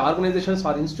collected by the organisations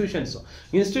R institutions.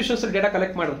 Institutions data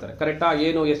collect ಮಾಡಿರ್ತಾರೆ. ಕರೆಕ್ಟಾ?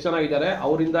 ಏನು ಎಷ್ಟು ಜನ ಇದ್ದಾರೆ,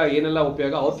 ಅವರಿಂದ ಏನೆಲ್ಲ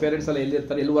ಉಪಯೋಗ, ಅವ್ರ ಪೇರೆಂಟ್ಸ್ ಎಲ್ಲ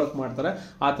ಎಲ್ಲಿರ್ತಾರೆ, ಎಲ್ಲಿ ವರ್ಕ್ ಮಾಡ್ತಾರೆ,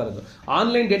 ಆ ತರದ್ದು.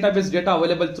 Online data base data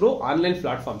available through online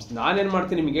platforms. ನಾನೇನ್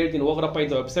ಮಾಡ್ತೀನಿ ನಿಮ್ಗೆ ಹೇಳ್ತೀನಿ, ಹೋಗ್ರಪ್ಪ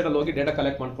ಇಂದ ವೆಬ್ಸೈಟ್ ಅಲ್ಲಿ ಹೋಗಿ ಡೇಟಾ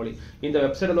ಕಲೆಕ್ಟ್ ಮಾಡ್ಕೊಳ್ಳಿ, ಇಂದ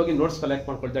ವೆಬ್ಸೈಟ್ ಅಲ್ಲಿ ಹೋಗಿ ನೋಟ್ಸ್ ಕಲೆಕ್ಟ್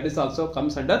ಮಾಡ್ಕೊಳ್ಳಿ. That is also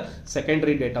comes under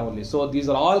secondary data only. So these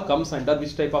are all comes under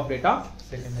which type of data?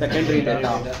 Secondary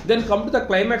data. Then come to the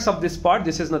climax of this part.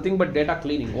 This is nothing but data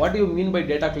cleaning. What do you mean by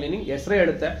data cleaning? ಹೆಸರೇ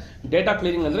ಹೇಳುತ್ತೆ. Data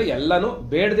cleaning ಅಂದ್ರೆ ಎಲ್ಲಾನು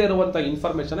ಬೇಡದೇ ಇರುವಂತ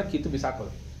information ಕಿತ್ತು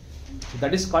ಬಿಸಾಕೋದು.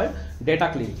 That is called data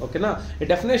cleaning. Okay na? A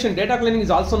definition: data cleaning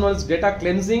is also known as data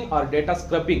cleansing or data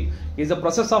scrubbing. Is the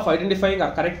process of identifying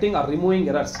or correcting or removing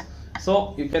errors. So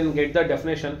you can get the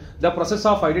definition. The process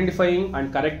of identifying and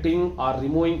correcting or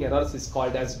removing errors is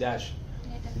called as dash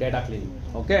data cleaning.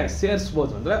 Okay,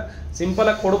 ಸೇರಿಸ್ಬೋದು ಅಂದರೆ simple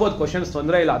ಆಗಿ ಕೊಡ್ಬೋದು questions,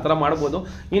 ತೊಂದರೆ ಇಲ್ಲ, ಆ ಥರ ಮಾಡ್ಬೋದು.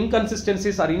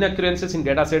 ಇನ್ಕನ್ಸಿಸ್ಟೆನ್ಸೀಸ್ R ಇನ್ಅಕ್ಯುರೆನ್ಸೀಸ್ in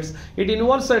data sets. It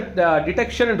involves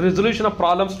detection and resolution of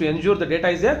problems to ensure the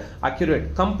data is A accurate,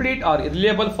 complete R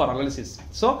ರಿಲಿಯಬಲ್ for analysis.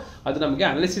 So ಅದು ನಮಗೆ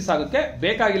ಅನಾಲಿಸಿಸ್ ಆಗೋಕ್ಕೆ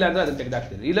ಬೇಕಾಗಿಲ್ಲ ಅಂದರೆ ಅದನ್ನು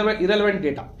ತೆಗೆದಾಕ್ತೀವಿ. ಇರೆಲೆವೆಂಟ್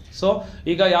ಡೇಟಾ. ಸೊ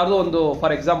ಈಗ ಯಾವುದೋ ಒಂದು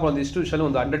ಫಾರ್ ಎಕ್ಸಾಂಪಲ್ ಒಂದು ಇನ್ಸ್ಟಿಟ್ಯೂಷನ್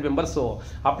ಒಂದು 100 ಮೆಂಬರ್ಸ್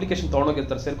ಅಪ್ಲಿಕೇಶನ್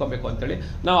ತೊಗೊಂಡೋಗಿರ್ತಾರೆ ಸೇರ್ಕೋಬೇಕು ಅಂತೇಳಿ.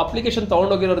 ನಾವು ಅಪ್ಲಿಕೇಶನ್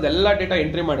ತೊಗೊಂಡೋಗಿರೋದು ಎಲ್ಲ ಡೇಟಾ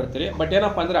ಎಂಟ್ರಿ ಮಾಡಿರ್ತೀವಿ. ಬಟ್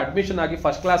ಏನಪ್ಪ ಅಂದರೆ ಅಡ್ಮಿಷನ್ ಆಗಿ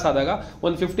ಫಸ್ಟ್ ಕ್ಲಾಸ್ ಆದಾಗ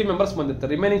ಒಂದು 50 ಮೆಂಬರ್ಸ್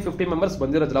ಬಂದಿರ್ತಾರೆ, ರಿಮೈನಿಂಗ್ 50 ಮೆಂಬರ್ಸ್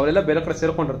ಬಂದಿರೋದಿಲ್ಲ, ಅವರೆಲ್ಲ ಬೇರೆ ಕಡೆ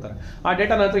ಸೇರ್ಕೊಂಡಿರ್ತಾರೆ. ಆ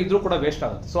ಡೇಟಾ ನಂತರ ಇದ್ರೂ ಕೂಡ ವೇಸ್ಟ್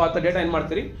ಆಗುತ್ತೆ. ಸೊ ಆ ಡೇಟಾ ಏನು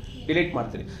ಮಾಡ್ತೀರಿ, ಡಿಲೀಟ್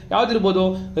ಮಾಡ್ತೀರಿ. ಯಾವ್ದಿರ್ಬೋದು,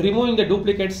 removing the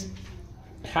duplicates,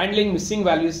 handling missing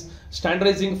values,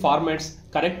 standardising formats,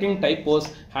 correcting ಟೈಪೋಸ್,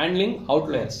 handling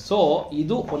ಔಟ್ಲೈರ್ಸ್. So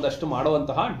ಇದು ಒಂದಷ್ಟು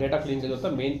ಮಾಡುವಂತಹ ಡೇಟಾ ಕ್ಲೀನಿಂಗ್ ಇರುವಂಥ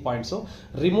main points.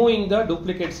 Removing the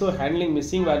ಡೂಪ್ಲಿಕೇಟ್ಸು, handling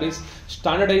missing values,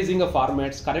 standardising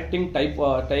formats, correcting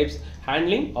types,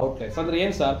 handling ಔಟ್ಲೈರ್ಸ್. ಅಂದ್ರೆ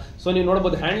ಏನು ಸರ್? ಸೊ ನೀವು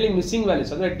ನೋಡಬಹುದು ಹ್ಯಾಂಡ್ಲಿಂಗ್ ಮಿಸ್ಸಿಂಗ್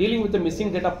ವ್ಯಾಲ್ಯೂಸ್ ಅಂದ್ರೆ dealing with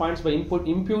missing data points by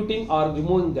ಇಂಪ್ಯೂಟಿಂಗ್ R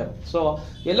removing dum. So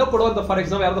ಎಲ್ಲೋ ಕೊಡುವಂತ ಫಾರ್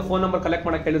ಎಕ್ಸಾಂಪಲ್ ಯಾವ್ದೋ phone number collect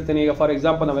ಮಾಡಕ್ಕೆ ಹೇಳಿರ್ತೀನಿ. ಈಗ ಫಾರ್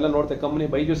ಎಕ್ಸಾಂಪಲ್ ನಾವೆಲ್ಲ ನೋಡ್ತೇವೆ ಕಂಪನಿ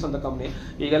ಬೈಜೂಸ್ ಅಂತ ಕಂಪನಿ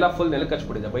ಈಗೆಲ್ಲ ಫುಲ್ ನೆಲಕ್ಕೆ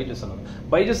ಹಚ್ಬಿಟ್ಟಿದೆ ಬೈಜೂಸ್ ಅನ್ನೋದು.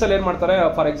 ಬೈಜೂಸ್ ಅಲ್ಲಿ ಏನ್ ಮಾಡ್ತಾರೆ,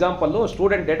 ಫಾರ್ ಎಕ್ಸಾಂಪಲ್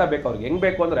ಸ್ಟೂಡೆಂಟ್ ಡೇಟಾ ಬೇಕು ಅವ್ರಿಗೆ, ಹೆಂಗ್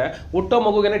ಬೇಕು ಅಂದ್ರೆ ಹುಟ್ಟೋ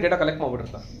ಮಗುಗೆ ಡೇಟಾ ಕಲೆಕ್ಟ್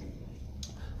ಮಾಡ್ಬಿಟ್ಟಿರ್ತಾರೆ.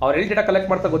 ಅವ್ರು ಎಲ್ಲಿ ಡೇಟಾ ಕಲೆಕ್ಟ್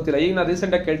ಮಾಡ್ತಾ ಗೊತ್ತಿಲ್ಲ. ಈಗ ನಾನು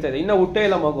ರೀಸೆಂಟ್ ಆಗಿ ಕೇಳ್ತಾ ಇದ್ದೆ, ಇನ್ನ ಹುಟ್ಟೇ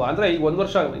ಇಲ್ಲ ಮಗು ಅಂದ್ರೆ ಈಗ 1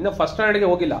 ವರ್ಷ ಇನ್ನ ಫಸ್ಟ್ ಸ್ಟ್ಯಾಂಡರ್ಡ್ಗೆ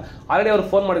ಹೋಗಿಲ್ಲ, ಆಲ್ರೆಡಿ ಅವ್ರು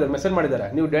ಫೋನ್ ಮಾಡಿದ್ದಾರೆ, ಮೆಸೇಜ್ ಮಾಡಿದ್ದಾರೆ,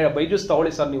 ನೀವು ಬೈಜೂಸ್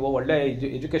ತಗೊಳ್ಳಿ ಸರ್, ನೀವು ಒಳ್ಳೆ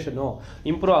ಎಜುಕೇಶನ್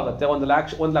ಇಂಪ್ರೂವ್ ಆಗುತ್ತೆ,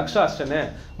 1 ಲಕ್ಷ ಅಷ್ಟೇ,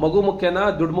 ಮಗು ಮುಖ್ಯನಾ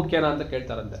ದುಡ್ಡು ಮುಖ್ಯನಾ ಅಂತ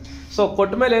ಕೇಳ್ತಾರಂತೆ. ಸೊ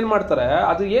ಕೊಟ್ಟ ಮೇಲೆ ಏನ್ ಮಾಡ್ತಾರೆ,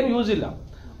 ಅದು ಏನು ಯೂಸ್ ಇಲ್ಲ,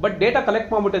 ಬಟ್ ಡೇಟಾ ಕಲೆಕ್ಟ್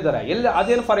ಮಾಡ್ಬಿಟ್ಟಿದ್ದಾರೆ. ಎಲ್ಲಿ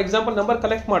ಅದೇನು ಫಾರ್ ಎಕ್ಸಾಂಪಲ್ ನಂಬರ್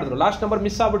ಕಲೆಕ್ಟ್ ಮಾಡಿದ್ರು, ಲಾಸ್ಟ್ ನಂಬರ್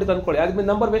ಮಿಸ್ ಆಗ್ಬಿಟ್ಟಿದೆ ಅನ್ಕೊಳ್ಳಿ, ಅದ್ಮೇಲೆ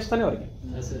ನಂಬರ್ ವೇಸ್ಟ್ ತಾನೆ ಅವ್ರಿಗೆ.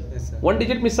 1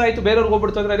 ಡಿಜಿಟ್ ಮಿಸ್ ಆಯಿತು, ಬೇರೆಯವ್ರಿಗೆ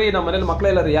ಹೋಗ್ಬಿಡ್ತು ಅಂದ್ರೆ ರೀ ನಮ್ಮ ಮನೇಲಿ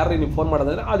ಮಕ್ಕಳೆಲ್ಲ ಯಾರು ನೀವು ಫೋನ್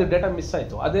ಮಾಡೋದಂದ್ರೆ ಅದು ಡೇಟಾ ಮಿಸ್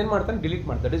ಆಯಿತು, ಅದೇನು ಮಾಡ್ತಾನೆ ಡಿಲೀಟ್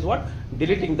ಮಾಡ್ತಾರೆ. That is what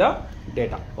deleting the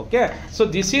data. Okay, so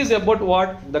this is about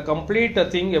what the complete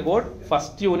thing about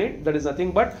first unit, that is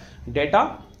nothing but data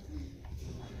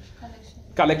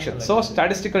collection. So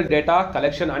statistical data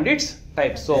collection and its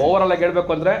types. So over all ಆಗಿ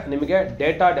ಹೇಳ್ಬೇಕು ಅಂದ್ರೆ ನಿಮಗೆ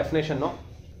data definition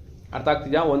ಅರ್ಥ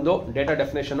ಆಗ್ತಿದೆಯಾ? ಒಂದು data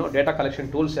definition, data collection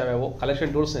tools ಯಾವ್ಯಾವು,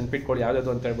 collection tools ನೆನ್ಪಿಟ್ಕೊಳ್ಳಿ ಯಾವ್ದು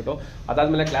ಅಂತ ಹೇಳ್ಬಿಟ್ಟು.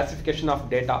 ಅದಾದ್ಮೇಲೆ ಕ್ಲಾಸಿಫಿಕೇಶನ್ ಆಫ್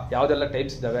ಡೇಟಾ, ಯಾವುದೆಲ್ಲ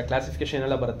ಟೈಪ್ಸ್ ಇದಾವೆ, ಕ್ಲಾಸಿಫಿಕೇಶನ್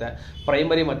ಎಲ್ಲ ಬರುತ್ತೆ.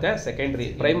 ಪ್ರೈಮರಿ ಮತ್ತೆ ಸೆಕೆಂಡ್ರಿ.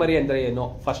 ಪ್ರೈಮರಿ ಅಂದ್ರೆ ಏನು,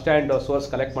 ಫಸ್ಟ್ ಹ್ಯಾಂಡ್ ಸೋರ್ಸ್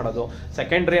ಕಲೆಕ್ಟ್ ಮಾಡೋದು.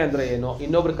 ಸೆಕೆಂಡ್ರಿ ಅಂದ್ರೆ ಏನು,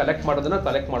 ಇನ್ನೊಬ್ರು ಕಲೆಕ್ಟ್ ಮಾಡೋದನ್ನ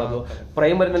ಕಲೆಕ್ಟ್ ಮಾಡೋದು.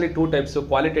 ಪ್ರೈಮರಿನಲ್ಲಿ 2 ಟೈಪ್ಸ್,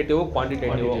 ಕ್ವಾಲಿಟೇಟಿವ್,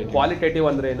 ಕ್ವಾಂಟಿಟೇಟಿವ್. ಕ್ವಾಲಿಟೇಟಿವ್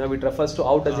ಅಂದ್ರೆ ಏನು, it refers to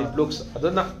how does it looks,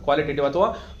 ಅದನ್ನ ಕ್ವಾಲಿಟೇಟಿವ್. ಅಥವಾ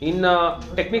ಇನ್ನ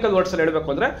ಟೆಕ್ನಿಕಲ್ ವರ್ಡ್ಸ್ ಅಲ್ಲಿ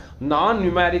ಹೇಳ್ಬೇಕು ಅಂದ್ರೆ ನಾನ್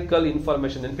ನ್ಯೂಮ್ಯಾರಿಕಲ್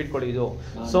ಇನ್ಫಾರ್ಮೇಶನ್, ನೆನ್ಪಿಟ್ಕೊಳ್ಳಿ ಇದು.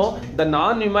 So the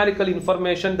non numerical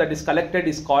information that is collected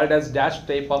is called as dash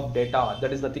type of data,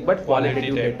 that is nothing but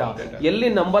qualitative data. ಎಲ್ಲಿ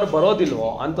number ಬರೋದಿಲ್ವೋ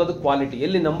ಅಂತದ್ದು ಕ್ವಾಲಿಟಿ,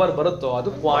 ಎಲ್ಲಿ ನಂಬರ್ ಬರುತ್ತೋ ಅದು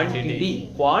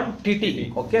quantity.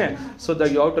 Okay, so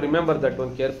that you have to remember that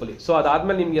one carefully. So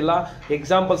ಅದಾದ್ಮೇಲೆ ನಿಮ್ಗೆಲ್ಲ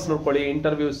examples ನೋಡ್ಕೊಳ್ಳಿ,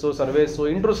 interviews, service.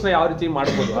 Interviews ನ ಯಾವ ರೀತಿ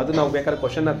ಮಾಡ್ಬೋದು ಅದು ನಾವು ಬೇಕಾದ್ರೆ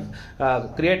ಕ್ವಶನ್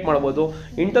ಕ್ರಿಯೇಟ್ ಮಾಡ್ಬೋದು.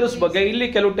 ಇಂಟರ್ವ್ಯೂಸ್ ಬಗ್ಗೆ ಇಲ್ಲಿ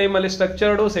ಕೆಲವು ಟೈಮಲ್ಲಿ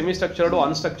ಸ್ಟ್ರಕ್ಚರ್ಡ್, ಸೆಮಿ ಸ್ಟ್ರಕ್ಚರ್ಡ್,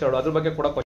 ಅನ್ಸ್ಟ್ರಕ್ಚರ್ಡ್ ಅದ್ರ ಬಗ್ಗೆ ಕೂಡ